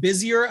it gets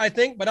busier, I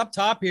think. But up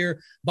top here, a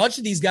bunch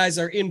of these guys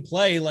are in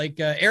play. Like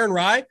Aaron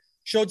Rai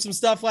showed some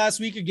stuff last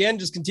week again,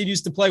 just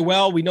continues to play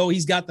well. We know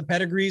he's got the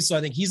pedigree, so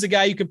I think he's a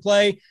guy you could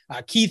play.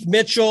 Keith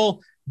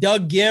Mitchell,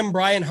 Doug Gim,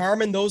 Brian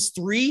Harmon, those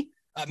 3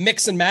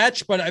 mix and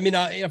match. But I mean,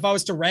 if I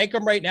was to rank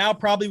them right now,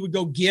 probably would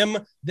go Gim,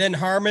 then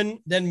Harmon,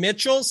 then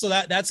Mitchell. So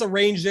that's a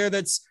range there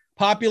that's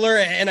popular.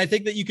 And I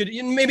think that you could,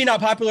 maybe not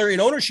popular in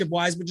ownership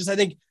wise, but just I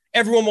think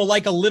everyone will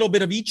like a little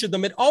bit of each of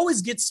them. It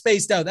always gets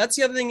spaced out. That's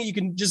the other thing that you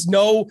can just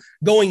know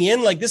going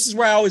in. Like, this is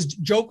where I always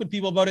joke with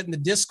people about it in the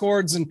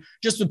Discords and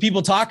just with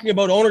people talking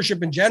about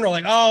ownership in general.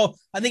 Like, oh,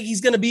 I think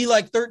he's going to be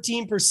like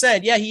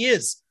 13%. Yeah, he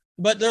is.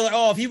 But they're like,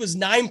 oh, if he was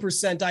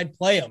 9%, I'd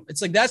play him.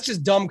 It's like, that's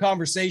just dumb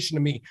conversation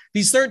to me. If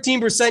he's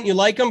 13%, you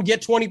like him,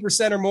 get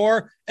 20% or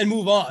more and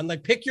move on.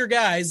 Like, pick your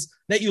guys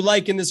that you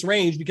like in this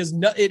range, because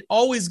it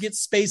always gets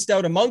spaced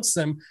out amongst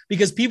them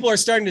because people are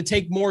starting to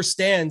take more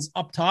stands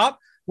up top,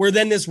 where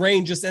then this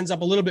range just ends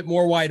up a little bit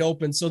more wide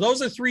open. So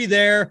those are 3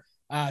 there.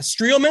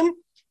 Streelman,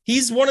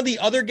 he's one of the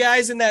other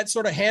guys in that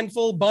sort of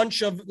handful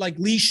bunch of like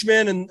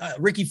Leishman and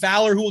Ricky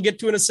Fowler, who we'll get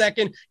to in a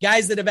second,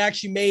 guys that have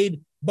actually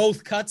made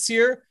both cuts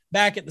here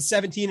back at the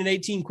 17 and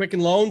 18 Quicken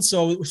Loans.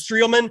 So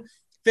Streelman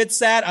fits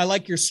that. I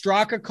like your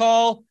Straka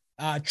call.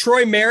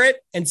 Troy Merritt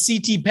and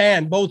CT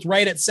Pan, both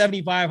right at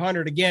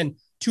 7,500. Again,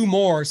 2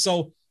 more.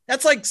 So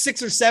that's like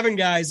 6 or 7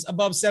 guys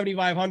above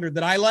 7,500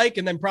 that I like,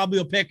 and then probably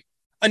will pick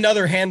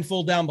another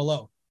handful down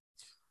below.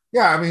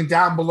 Yeah, I mean,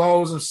 down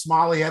below,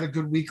 Smalley had a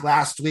good week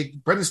last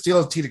week. Brendan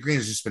Steele's tee to green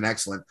has just been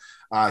excellent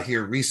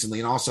here recently,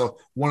 and also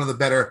one of the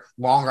better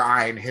longer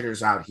iron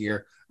hitters out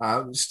here.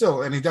 And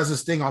he does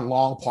this thing on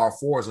long par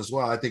fours as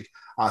well. I think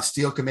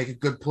Steele can make a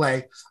good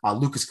play.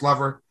 Lucas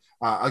Glover,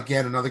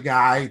 again, another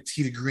guy,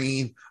 tee to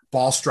green,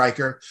 ball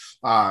striker.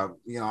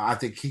 I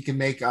think he can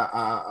make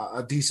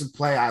a decent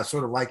play. I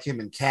sort of like him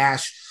in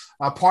cash.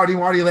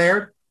 Marty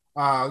Laird,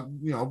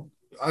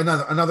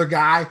 another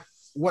guy.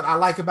 What I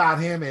like about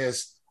him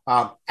is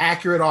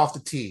accurate off the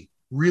tee,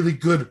 really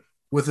good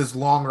with his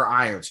longer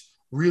irons,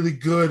 really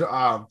good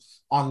on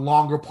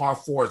longer par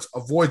fours,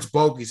 avoids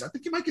bogeys. I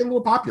think he might get a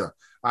little popular.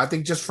 I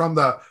think just from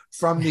the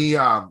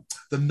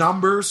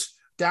numbers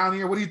down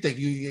here. What do you think?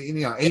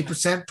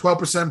 8%,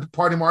 12%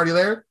 Party Marty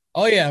Laird?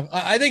 Oh yeah,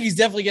 I think he's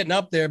definitely getting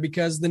up there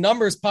because the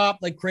numbers pop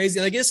like crazy.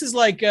 Like, this is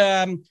like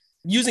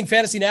using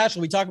Fantasy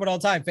National. We talk about it all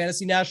the time.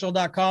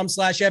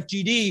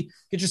 FantasyNational.com/FGD.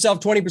 Get yourself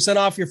 20%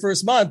 off your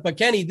first month. But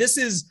Kenny, this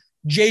is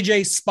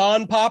JJ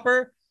Spawn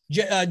Popper,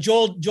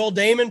 Joel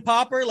Damon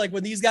Popper. Like,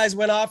 when these guys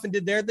went off and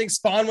did their thing,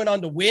 Spawn went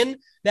on to win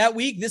that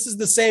week. This is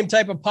the same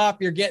type of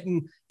pop you're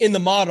getting in the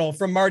model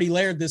from Marty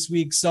Laird this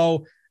week.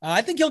 So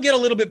I think he'll get a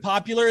little bit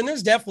popular, and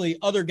there's definitely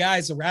other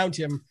guys around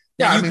him.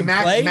 Yeah, I mean,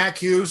 Mac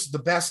Hughes, the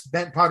best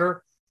bent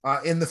putter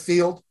in the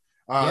field.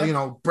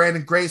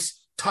 Brandon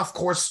Grace, tough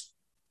course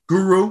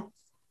guru.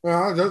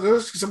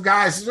 There's some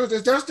guys.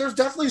 There's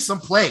definitely some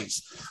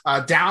plays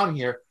down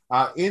here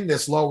in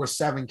this lower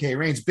 7K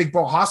range. Big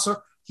Bo Hassa,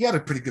 he had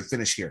a pretty good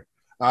finish here.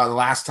 The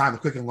last time the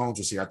Quicken Loans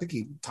was here, I think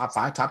he top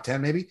 5, top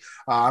 10 maybe.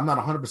 I'm not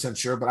 100%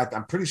 sure, but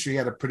I'm pretty sure he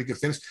had a pretty good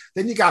finish.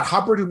 Then you got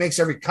Hubbard, who makes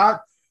every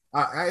cut.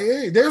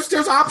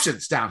 There's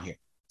options down here.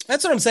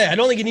 That's what I'm saying. I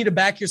don't think you need to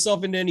back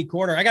yourself into any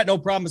corner. I got no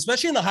problem,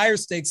 especially in the higher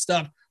stakes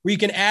stuff where you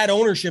can add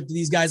ownership to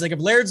these guys. Like, if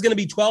Laird's going to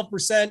be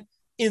 12%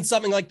 in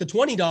something like the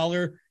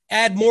 $20,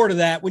 add more to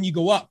that when you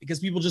go up, because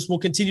people just will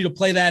continue to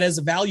play that as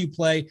a value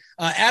play.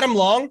 Adam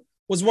Long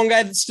was one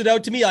guy that stood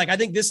out to me. Like, I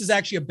think this is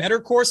actually a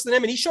better course than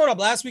him. And he showed up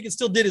last week and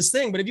still did his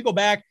thing. But if you go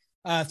back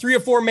 3 or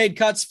 4 made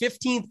cuts,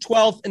 15th,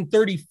 12th, and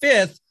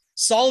 35th.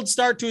 Solid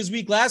start to his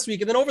week last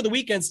week. And then over the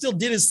weekend, still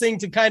did his thing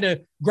to kind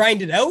of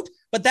grind it out,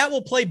 but that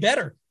will play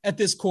better at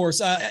this course.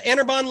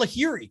 Anirban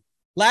Lahiri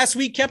last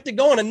week kept it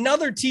going.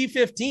 Another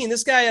T15.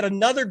 This guy had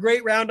another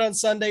great round on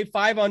Sunday,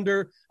 5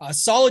 under, a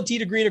solid tee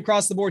to green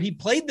across the board. He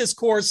played this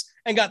course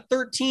and got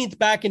 13th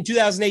back in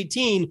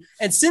 2018.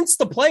 And since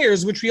the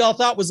Players, which we all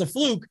thought was a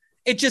fluke,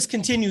 it just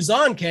continues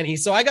on, Kenny.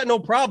 So I got no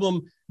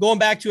problem going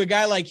back to a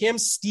guy like him.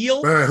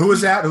 Steele. Who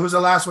was that? Who was the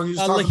last one you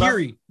just talked about?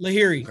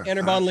 Lahiri, Okay.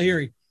 Anirban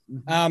Lahiri.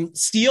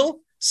 Steele,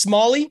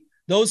 Smalley,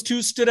 those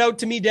two stood out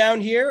to me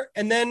down here.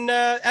 And then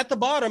at the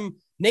bottom,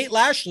 Nate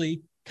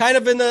Lashley, kind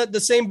of in the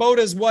same boat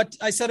as what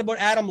I said about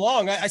Adam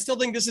Long. I still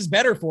think this is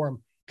better for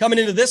him coming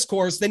into this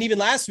course than even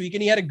last week.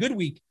 And he had a good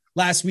week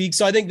last week.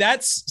 So I think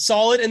that's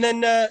solid. And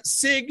then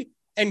Sig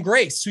and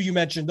Grace, who you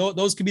mentioned,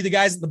 those could be the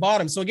guys at the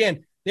bottom. So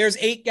again, there's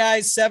 8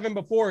 guys, 7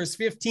 before is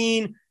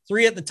 15,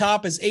 3 at the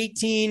top is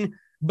 18.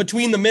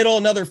 Between the middle,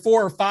 another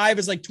 4 or 5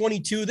 is like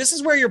 22. This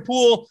is where your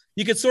pool,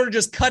 you could sort of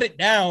just cut it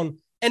down.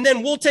 And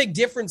then we'll take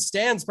different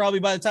stands probably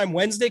by the time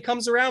Wednesday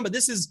comes around. But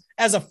this is,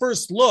 as a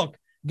first look,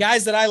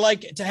 guys that I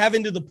like to have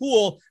into the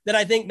pool that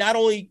I think not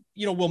only,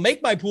 will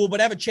make my pool, but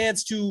have a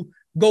chance to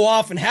go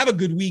off and have a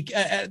good week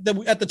at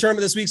the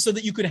tournament this week, so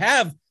that you could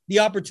have the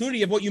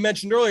opportunity of what you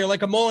mentioned earlier,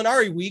 like a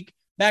Molinari week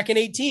back in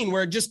 18,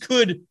 where it just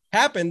could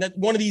happen that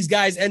one of these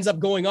guys ends up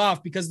going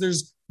off because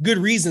there's good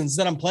reasons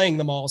that I'm playing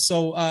them all.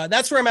 So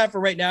that's where I'm at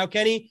for right now.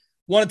 Kenny,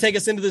 want to take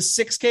us into the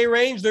 6K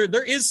range?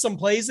 There is some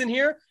plays in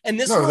here, and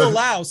this will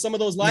allow some of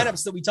those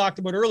lineups that we talked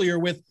about earlier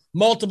with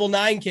multiple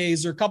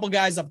 9Ks or a couple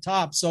guys up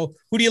top. So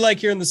who do you like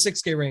here in the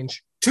 6K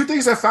range? 2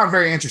 things I found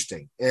very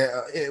interesting.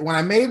 When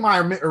I made my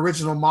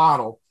original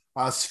model,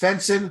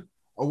 Svensson,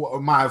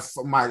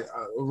 my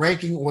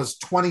ranking was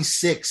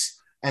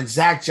 26, and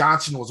Zach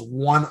Johnson was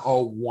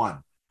 101.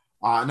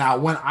 Now,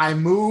 when I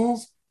move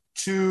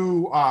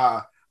to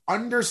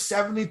under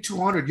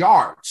 7,200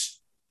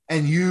 yards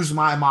and use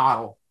my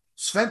model,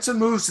 Svensson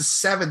moves to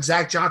 7,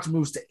 Zach Johnson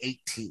moves to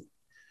 18.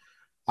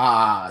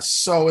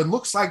 So it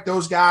looks like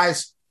those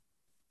guys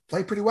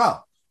play pretty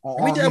well.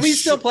 Are we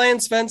still playing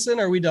Svensson,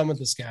 or are we done with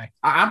this guy?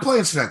 I'm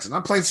playing Svensson.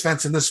 I'm playing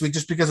Svensson this week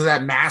just because of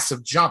that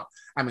massive jump.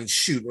 I mean,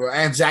 shoot,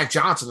 and Zach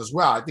Johnson as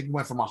well. I think he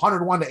went from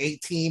 101 to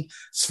 18.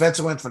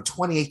 Svensson went from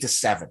 28 to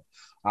 7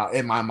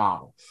 in my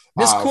model.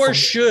 This course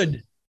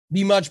should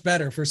be much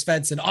better for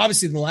Svensson,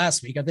 obviously, than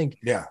last week. I think,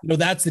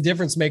 that's the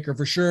difference maker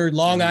for sure.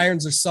 Long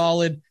irons are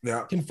solid,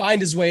 can find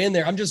his way in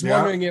there. I'm just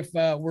wondering if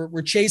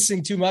we're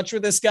chasing too much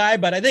with this guy,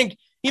 but I think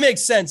he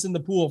makes sense in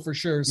the pool for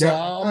sure. So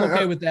I'm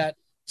okay with that.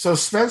 So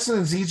Svensson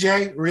and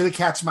ZJ really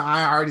catch my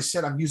eye. I already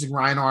said I'm using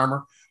Ryan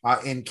Armour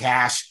in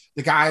cash.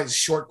 The guy is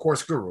short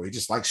course guru. He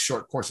just likes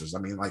short courses. I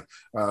mean, like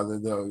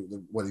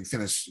what he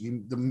finished,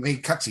 the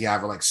main cuts he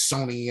have are like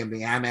Sony and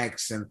the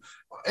Amex, and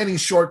any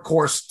short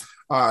course,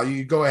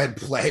 you go ahead and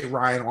play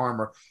Ryan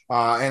Armour.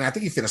 And I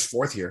think he finished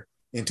 4th here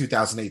in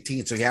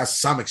 2018. So he has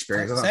some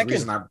experience. That's not the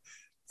reason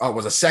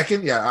was a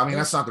second. Yeah. I mean,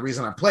 that's not the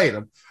reason I played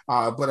him.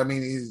 But I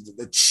mean, he's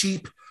the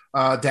cheap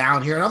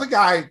down here. Another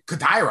guy,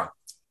 Kadira,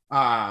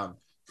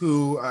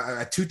 who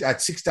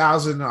at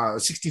 6,000,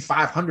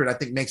 6,500, I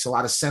think makes a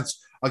lot of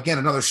sense. Again,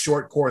 another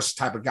short course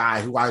type of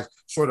guy who I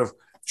sort of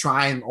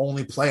try and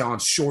only play on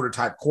shorter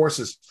type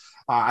courses.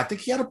 I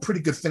think he had a pretty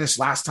good finish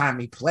last time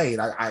he played.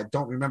 I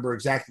don't remember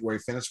exactly where he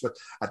finished, but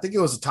I think it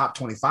was the top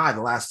 25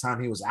 the last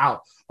time he was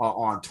out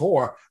on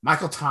tour.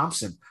 Michael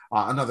Thompson,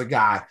 another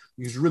guy.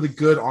 He's really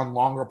good on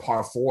longer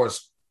par 4s,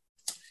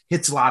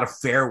 hits a lot of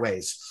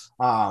fairways.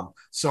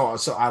 So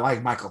I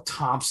like Michael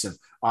Thompson.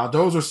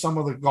 Those are some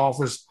of the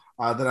golfers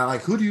that I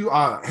like. Who do you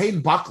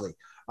Hayden Buckley,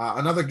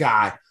 another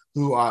guy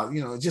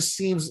who just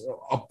seems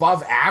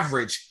above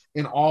average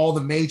in all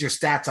the major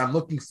stats I'm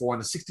looking for in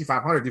the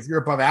 6,500. If you're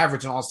above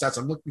average in all stats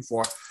I'm looking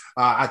for,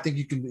 I think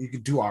you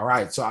can do all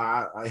right. So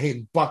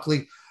Hayden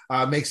Buckley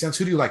makes sense.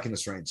 Who do you like in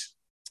this range?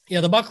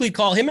 Yeah, the Buckley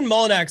call, him and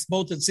Mullinax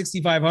both at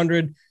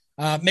 6,500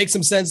 makes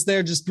some sense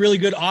there. Just really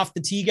good off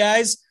the tee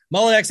guys.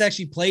 Mullinax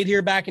actually played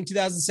here back in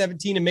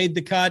 2017 and made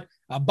the cut.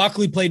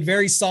 Buckley played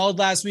very solid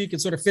last week.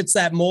 It sort of fits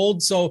that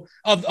mold. So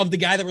of the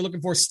guy that we're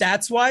looking for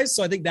stats wise.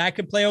 So I think that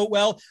could play out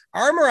well.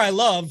 Armour I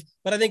love,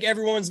 but I think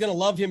everyone's going to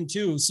love him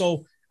too.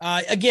 So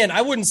again,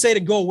 I wouldn't say to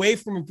go away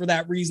from him for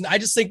that reason. I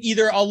just think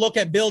either I'll look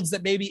at builds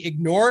that maybe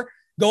ignore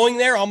going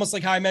there, almost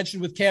like how I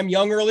mentioned with Cam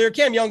Young earlier.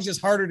 Cam Young's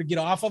just harder to get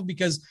off of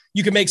because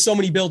you can make so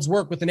many builds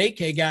work with an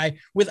 8K guy.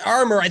 With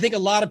Armour, I think a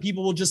lot of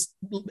people will just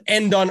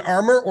end on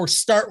Armour or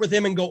start with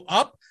him and go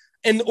up.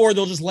 Or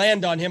they'll just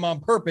land on him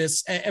on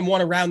purpose and want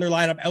to round their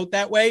lineup out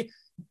that way.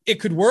 It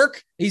could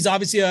work. He's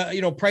obviously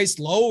priced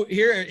low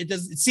here. It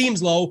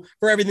seems low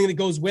for everything that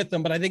goes with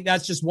him, but I think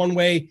that's just one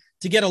way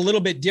to get a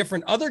little bit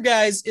different. Other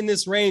guys in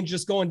this range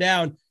just going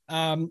down.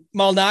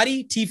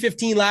 Malnati,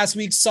 T15 last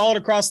week, solid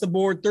across the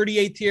board,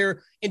 38th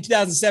here in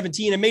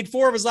 2017, and made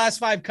 4 of his last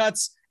 5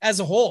 cuts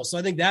as a whole. So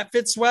I think that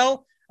fits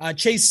well.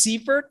 Chase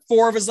Seifert,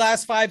 4 of his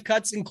last 5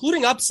 cuts,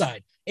 including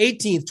upside.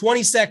 18th,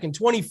 22nd,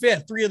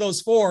 25th, 3 of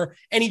those 4.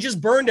 And he just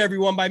burned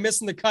everyone by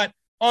missing the cut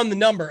on the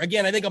number.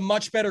 Again, I think a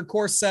much better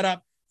course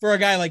setup for a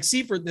guy like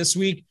Seifert this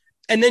week.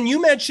 And then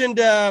you mentioned,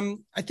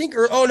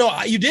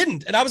 you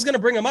didn't. And I was going to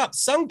bring him up.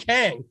 Sung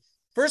Kang,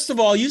 first of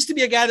all, used to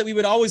be a guy that we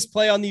would always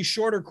play on these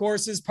shorter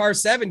courses, par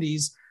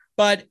 70s.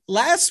 But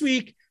last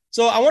week,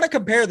 so I want to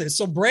compare this.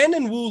 So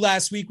Brandon Wu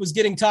last week was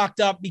getting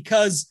talked up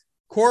because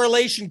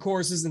correlation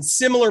courses and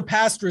similar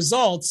past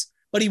results,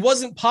 but he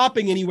wasn't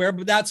popping anywhere.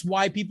 But that's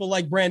why people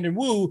like Brandon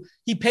Wu,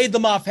 he paid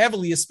them off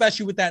heavily,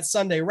 especially with that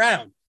Sunday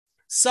round.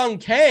 Sung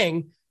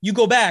Kang, you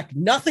go back,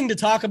 nothing to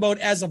talk about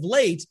as of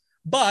late,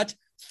 but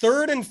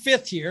third and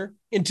fifth here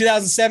in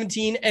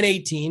 2017 and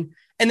 18.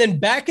 And then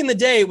back in the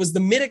day, it was the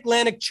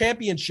Mid-Atlantic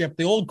Championship,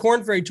 the old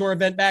Korn Ferry Tour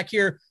event back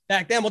then.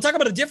 We'll talk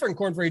about a different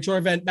Korn Ferry Tour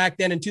event back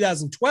then in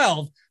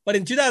 2012. But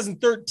in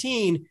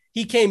 2013,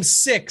 he came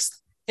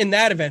sixth in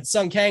that event.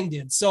 Sung Kang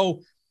did.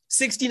 So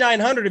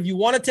 6,900, if you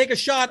want to take a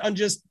shot on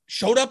just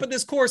showed up at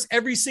this course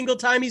every single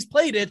time he's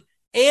played it,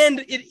 and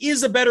it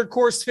is a better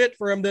course fit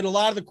for him than a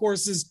lot of the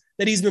courses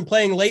that he's been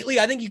playing lately,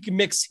 I think you can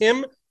mix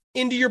him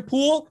into your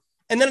pool.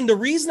 And then the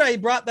reason I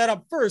brought that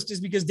up first is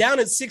because down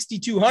at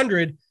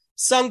 6,200,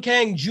 Sung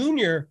Kang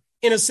Jr.,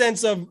 in a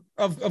sense of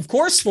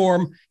course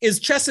form, is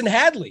Chesson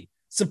Hadley.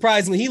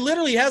 Surprisingly, he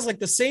literally has like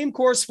the same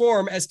course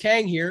form as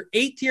Kang here,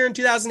 8th here in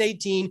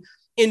 2018.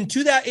 In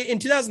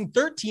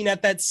 2013,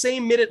 at that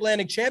same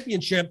Mid-Atlantic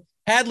Championship,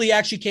 Hadley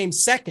actually came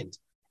second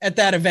at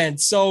that event.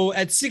 So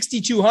at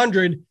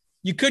 6,200,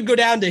 you could go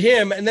down to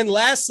him. And then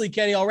lastly,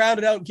 Kenny, I'll round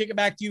it out and kick it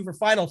back to you for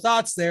final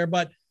thoughts there.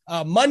 But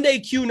Monday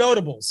Q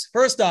notables.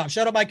 First off,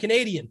 shout out my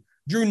Canadian,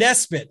 Drew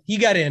Nesbitt. He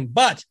got in.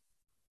 But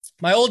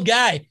my old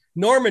guy,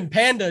 Norman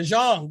Panda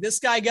Zhang, this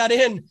guy got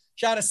in,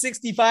 shot a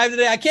 65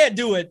 today. I can't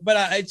do it,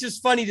 but it's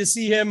just funny to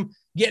see him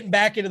getting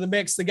back into the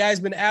mix. The guy's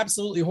been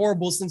absolutely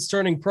horrible since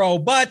turning pro,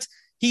 but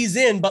he's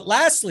in. But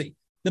lastly,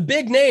 the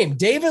big name,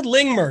 David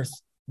Lingmerth,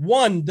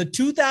 won the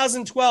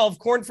 2012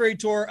 Korn Ferry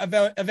Tour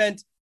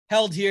event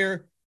held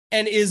here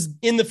and is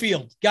in the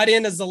field. Got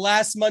in as the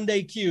last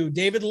Monday Q.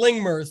 David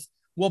Lingmerth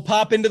will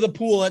pop into the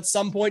pool at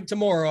some point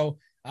tomorrow.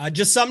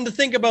 Just something to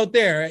think about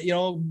there. You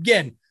know,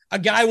 again, a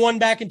guy won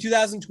back in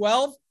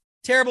 2012.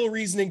 Terrible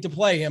reasoning to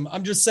play him.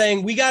 I'm just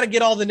saying we got to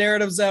get all the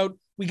narratives out.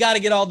 We got to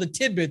get all the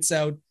tidbits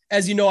out,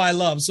 as you know I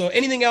love. So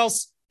anything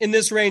else in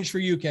this range for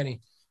you, Kenny?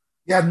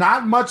 Yeah,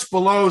 not much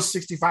below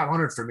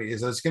 6,500 for me.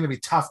 So it's going to be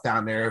tough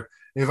down there.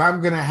 If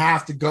I'm going to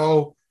have to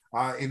go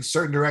in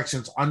certain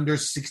directions under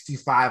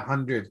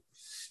 6,500,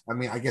 I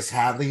mean, I guess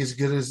Hadley is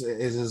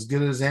as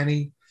good as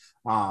any.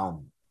 I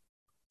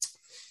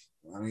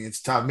mean,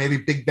 it's tough. Maybe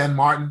Big Ben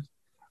Martin.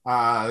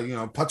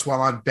 Putts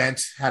well on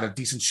bent, had a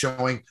decent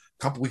showing a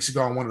couple weeks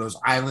ago on one of those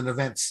island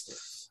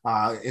events.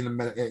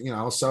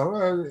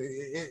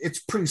 It's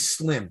pretty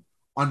slim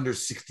under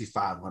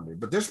 6,500,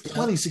 but there's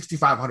plenty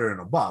 6,500 and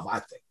above, I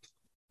think.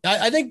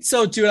 I think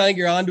so too. And I think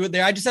you're onto it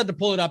there. I just had to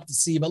pull it up to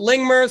see, but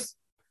Lingmerth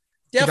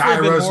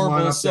definitely been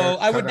horrible. So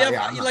I would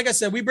definitely, like I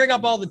said, we bring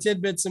up all the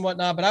tidbits and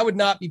whatnot, but I would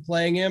not be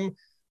playing him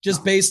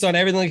just based on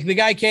everything. Like the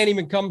guy can't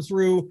even come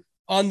through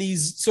on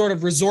these sort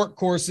of resort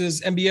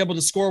courses and be able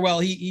to score well.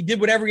 He did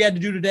whatever he had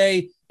to do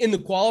today in the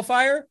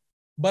qualifier,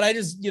 but I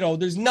just,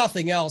 there's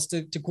nothing else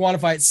to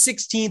quantify it.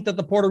 16th at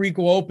the Puerto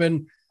Rico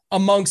Open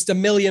amongst a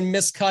million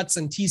miscuts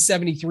and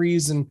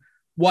T73s and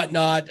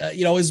whatnot.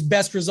 His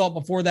best result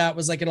before that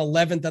was like an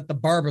 11th at the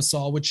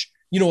Barbasol, which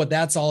you know what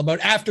that's all about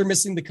after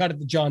missing the cut at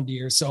the John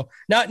Deere. So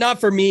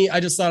not for me. I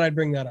just thought I'd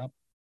bring that up.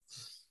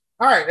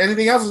 All right.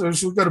 Anything else? Or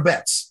should we go to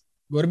bets?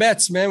 Go to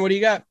bets, man. What do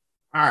you got?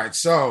 All right.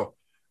 So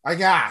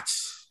let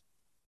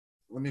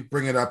me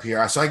bring it up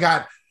here. So I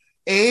got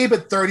Abe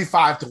at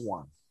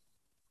 35-1,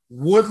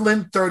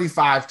 Woodland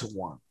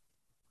 35-1.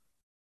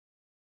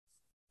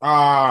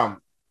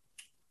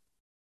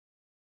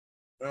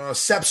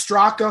 Sepp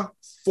Straka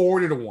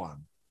 40-1,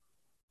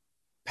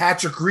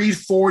 Patrick Reed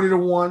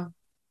 40-1,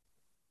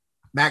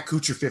 Matt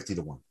Kuchar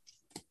 50-1.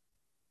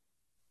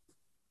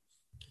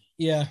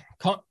 Yeah,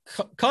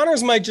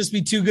 Connors might just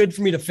be too good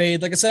for me to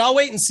fade. Like I said, I'll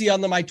wait and see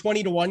on my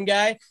 20-1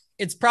 guy.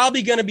 It's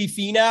probably going to be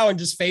Finau and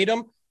just fade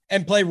him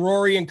and play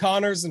Rory and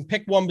Connors and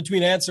pick one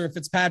between Answer and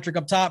Fitzpatrick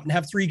up top and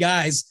have three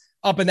guys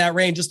up in that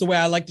range, just the way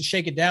I like to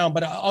shake it down.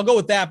 But I'll go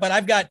with that. But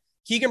I've got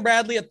Keegan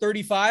Bradley at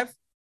 35.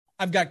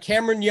 I've got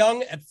Cameron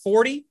Young at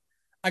 40.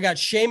 I got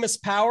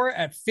Seamus Power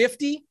at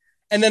 50.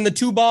 And then the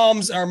two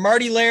bombs are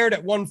Marty Laird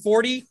at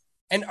 140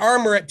 and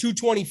Armour at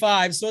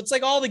 225. So it's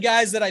like all the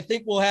guys that I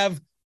think will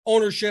have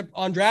ownership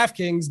on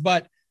DraftKings,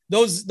 but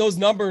those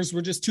numbers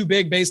were just too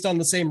big based on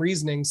the same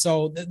reasoning.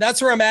 So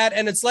that's where I'm at.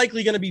 And it's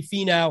likely going to be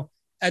Finau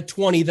at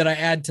 20 that I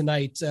add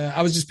tonight.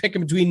 I was just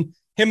picking between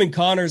him and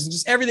Connors and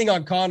just everything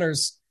on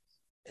Connors.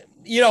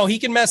 He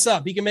can mess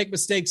up. He can make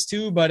mistakes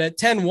too, but at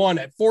 10-1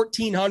 at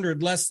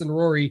 1,400 less than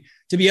Rory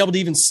to be able to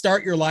even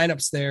start your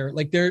lineups there,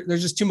 like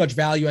there's just too much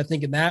value, I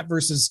think, in that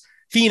versus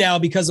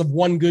Finau because of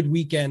one good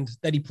weekend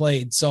that he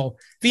played. So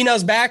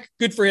Finau's back.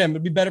 Good for him.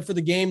 It'd be better for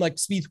the game, like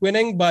Spieth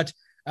winning, but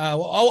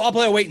I'll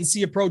play a wait and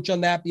see approach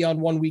on that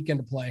beyond one weekend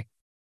to play.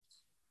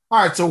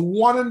 All right. So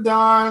one and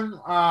done.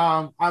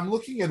 I'm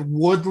looking at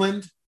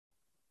Woodland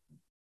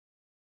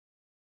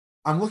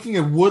I'm looking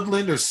at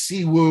Woodland or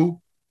Siwoo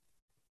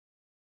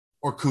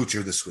or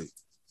Kuchar this week.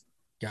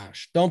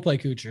 Gosh, don't play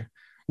Kuchar.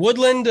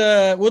 Woodland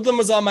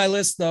was on my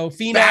list though.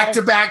 Finau,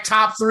 back-to-back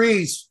top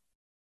threes.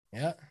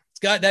 Yeah,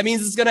 that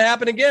means it's going to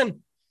happen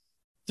again.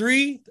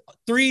 3,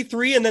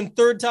 and then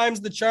third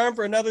time's the charm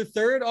for another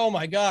third. Oh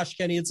my gosh,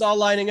 Kenny, it's all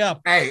lining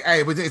up.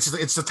 Hey, but it's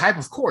the type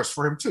of course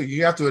for him too.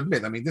 You have to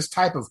admit. I mean, this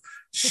type of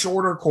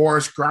shorter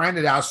course, grind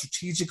it out,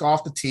 strategic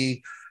off the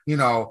tee.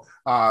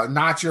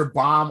 Not your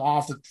bomb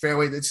off the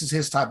fairway. This is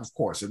his type of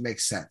course. It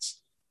makes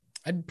sense.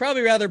 I'd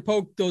probably rather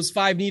poke those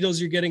 5 needles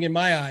you're getting in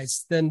my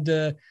eyes than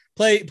to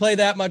play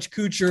that much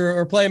Kuchar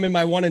or play him in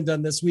my one and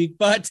done this week.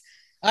 But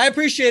I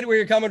appreciate where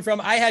you're coming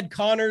from. I had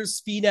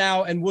Connors,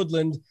 Finau, and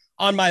Woodland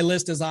on my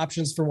list as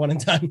options for one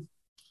and done.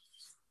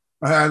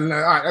 All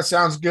right, that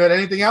sounds good.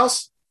 Anything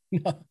else?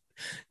 No,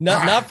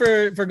 not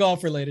for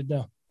golf related.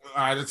 No. All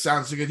right, that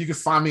sounds good. You can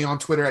find me on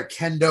Twitter at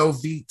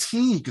KendoVT.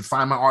 You can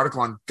find my article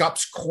on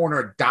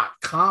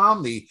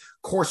gupscorner.com. The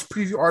course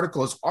preview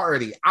article is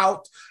already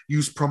out.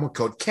 Use promo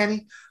code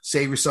Kenny.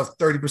 Save yourself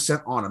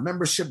 30% on a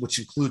membership, which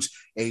includes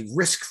a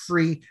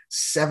risk-free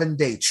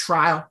 7-day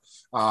trial.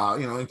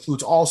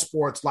 Includes all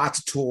sports, lots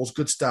of tools,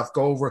 good stuff.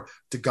 Go over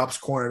to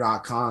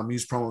gupscorner.com.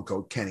 Use promo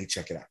code Kenny.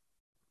 Check it out.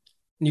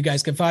 You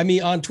guys can find me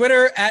on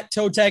Twitter at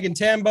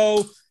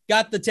ToeTagAndTambo.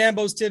 Got the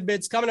Tambo's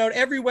Tidbits coming out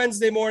every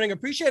Wednesday morning.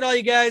 Appreciate all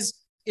you guys.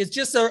 It's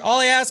just all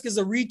I ask is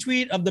a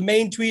retweet of the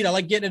main tweet. I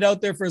like getting it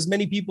out there for as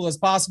many people as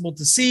possible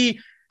to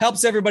see.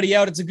 Helps everybody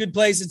out. It's a good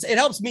place. It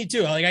helps me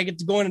too. I get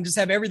to go in and just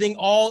have everything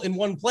all in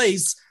one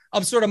place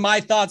of sort of my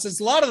thoughts.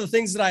 It's a lot of the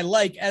things that I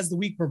like as the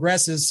week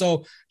progresses.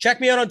 So check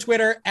me out on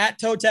Twitter at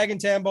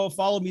ToeTagAndTambo.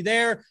 Follow me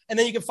there. And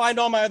then you can find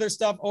all my other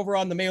stuff over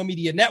on the Mayo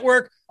Media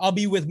Network. I'll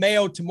be with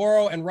Mayo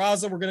tomorrow and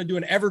Raza. We're going to do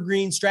an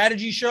evergreen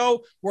strategy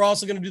show. We're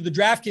also going to do the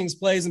DraftKings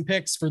plays and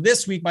picks for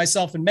this week,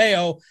 myself and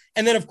Mayo.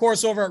 And then, of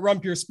course, over at Run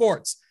Pure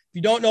Sports. If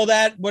you don't know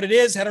what it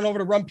is, head on over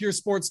to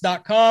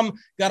runpuresports.com.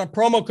 Got a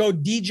promo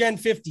code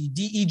DGEN50,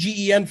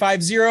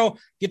 DEGEN50.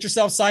 Get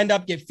yourself signed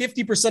up. Get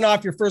 50%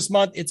 off your first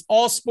month. It's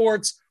all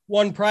sports,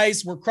 one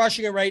price. We're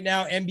crushing it right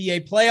now.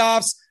 NBA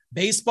playoffs,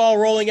 baseball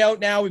rolling out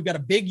now. We've got a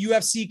big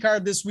UFC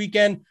card this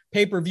weekend,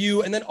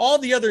 pay-per-view, and then all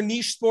the other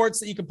niche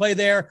sports that you can play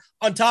there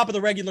on top of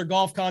the regular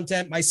golf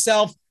content.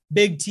 Myself,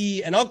 Big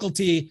T, and Uncle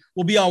T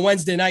will be on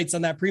Wednesday nights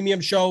on that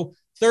premium show.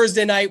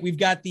 Thursday night, we've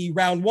got the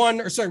round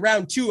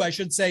 2, I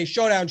should say,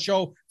 showdown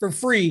show for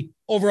free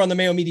over on the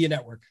Mayo Media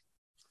Network.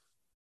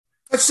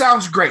 That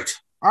sounds great.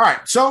 All right.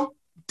 So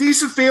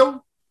decent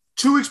field,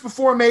 2 weeks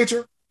before a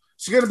major.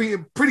 It's going to be a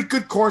pretty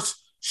good course.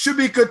 Should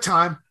be a good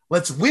time.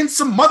 Let's win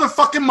some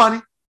motherfucking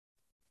money.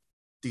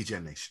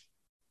 DJ Nation.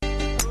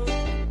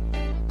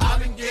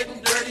 I've been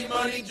getting dirty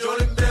money,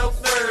 Jordan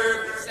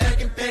Belfort.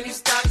 Stacking penny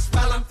stocks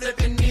while I'm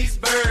flipping these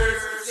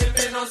birds.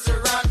 Sipping on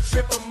Ciroc,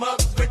 trip them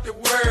up with the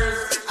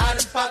words. I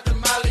done popped the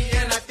Molly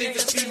and I think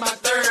it's be my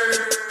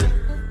third.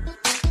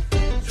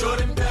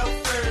 Jordan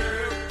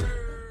Belfort.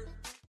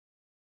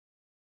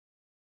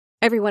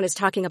 Everyone is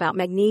talking about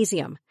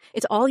magnesium.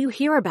 It's all you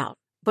hear about.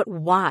 But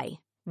why?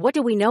 What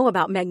do we know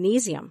about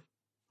magnesium?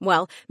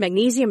 Well,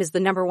 magnesium is the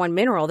number 1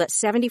 mineral that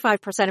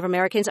 75% of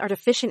Americans are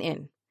deficient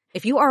in.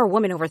 If you are a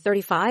woman over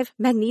 35,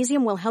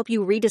 magnesium will help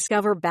you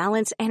rediscover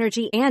balance,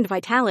 energy, and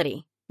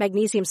vitality.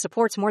 Magnesium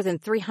supports more than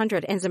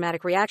 300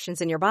 enzymatic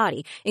reactions in your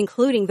body,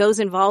 including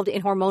those involved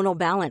in hormonal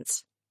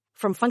balance.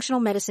 From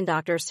functional medicine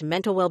doctors to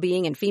mental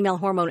well-being and female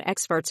hormone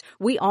experts,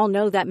 we all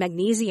know that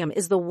magnesium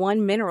is the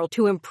one mineral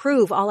to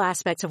improve all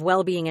aspects of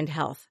well-being and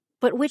health.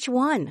 But which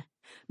one?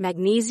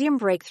 Magnesium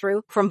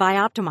Breakthrough from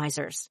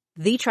Bioptimizers,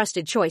 the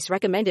trusted choice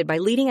recommended by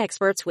leading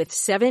experts with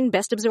 7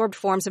 best-absorbed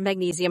forms of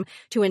magnesium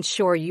to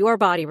ensure your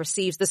body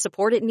receives the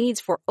support it needs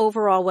for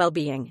overall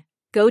well-being.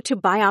 Go to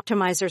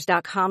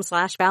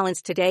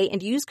bioptimizers.com/balance today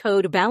and use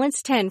code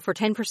BALANCE10 for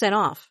 10%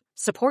 off.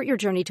 Support your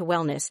journey to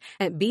wellness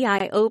at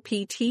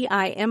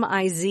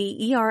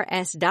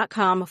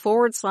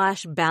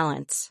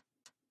bioptimizers.com/balance.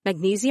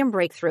 Magnesium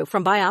Breakthrough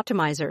from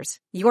Bioptimizers,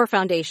 your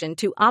foundation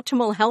to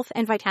optimal health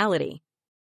and vitality.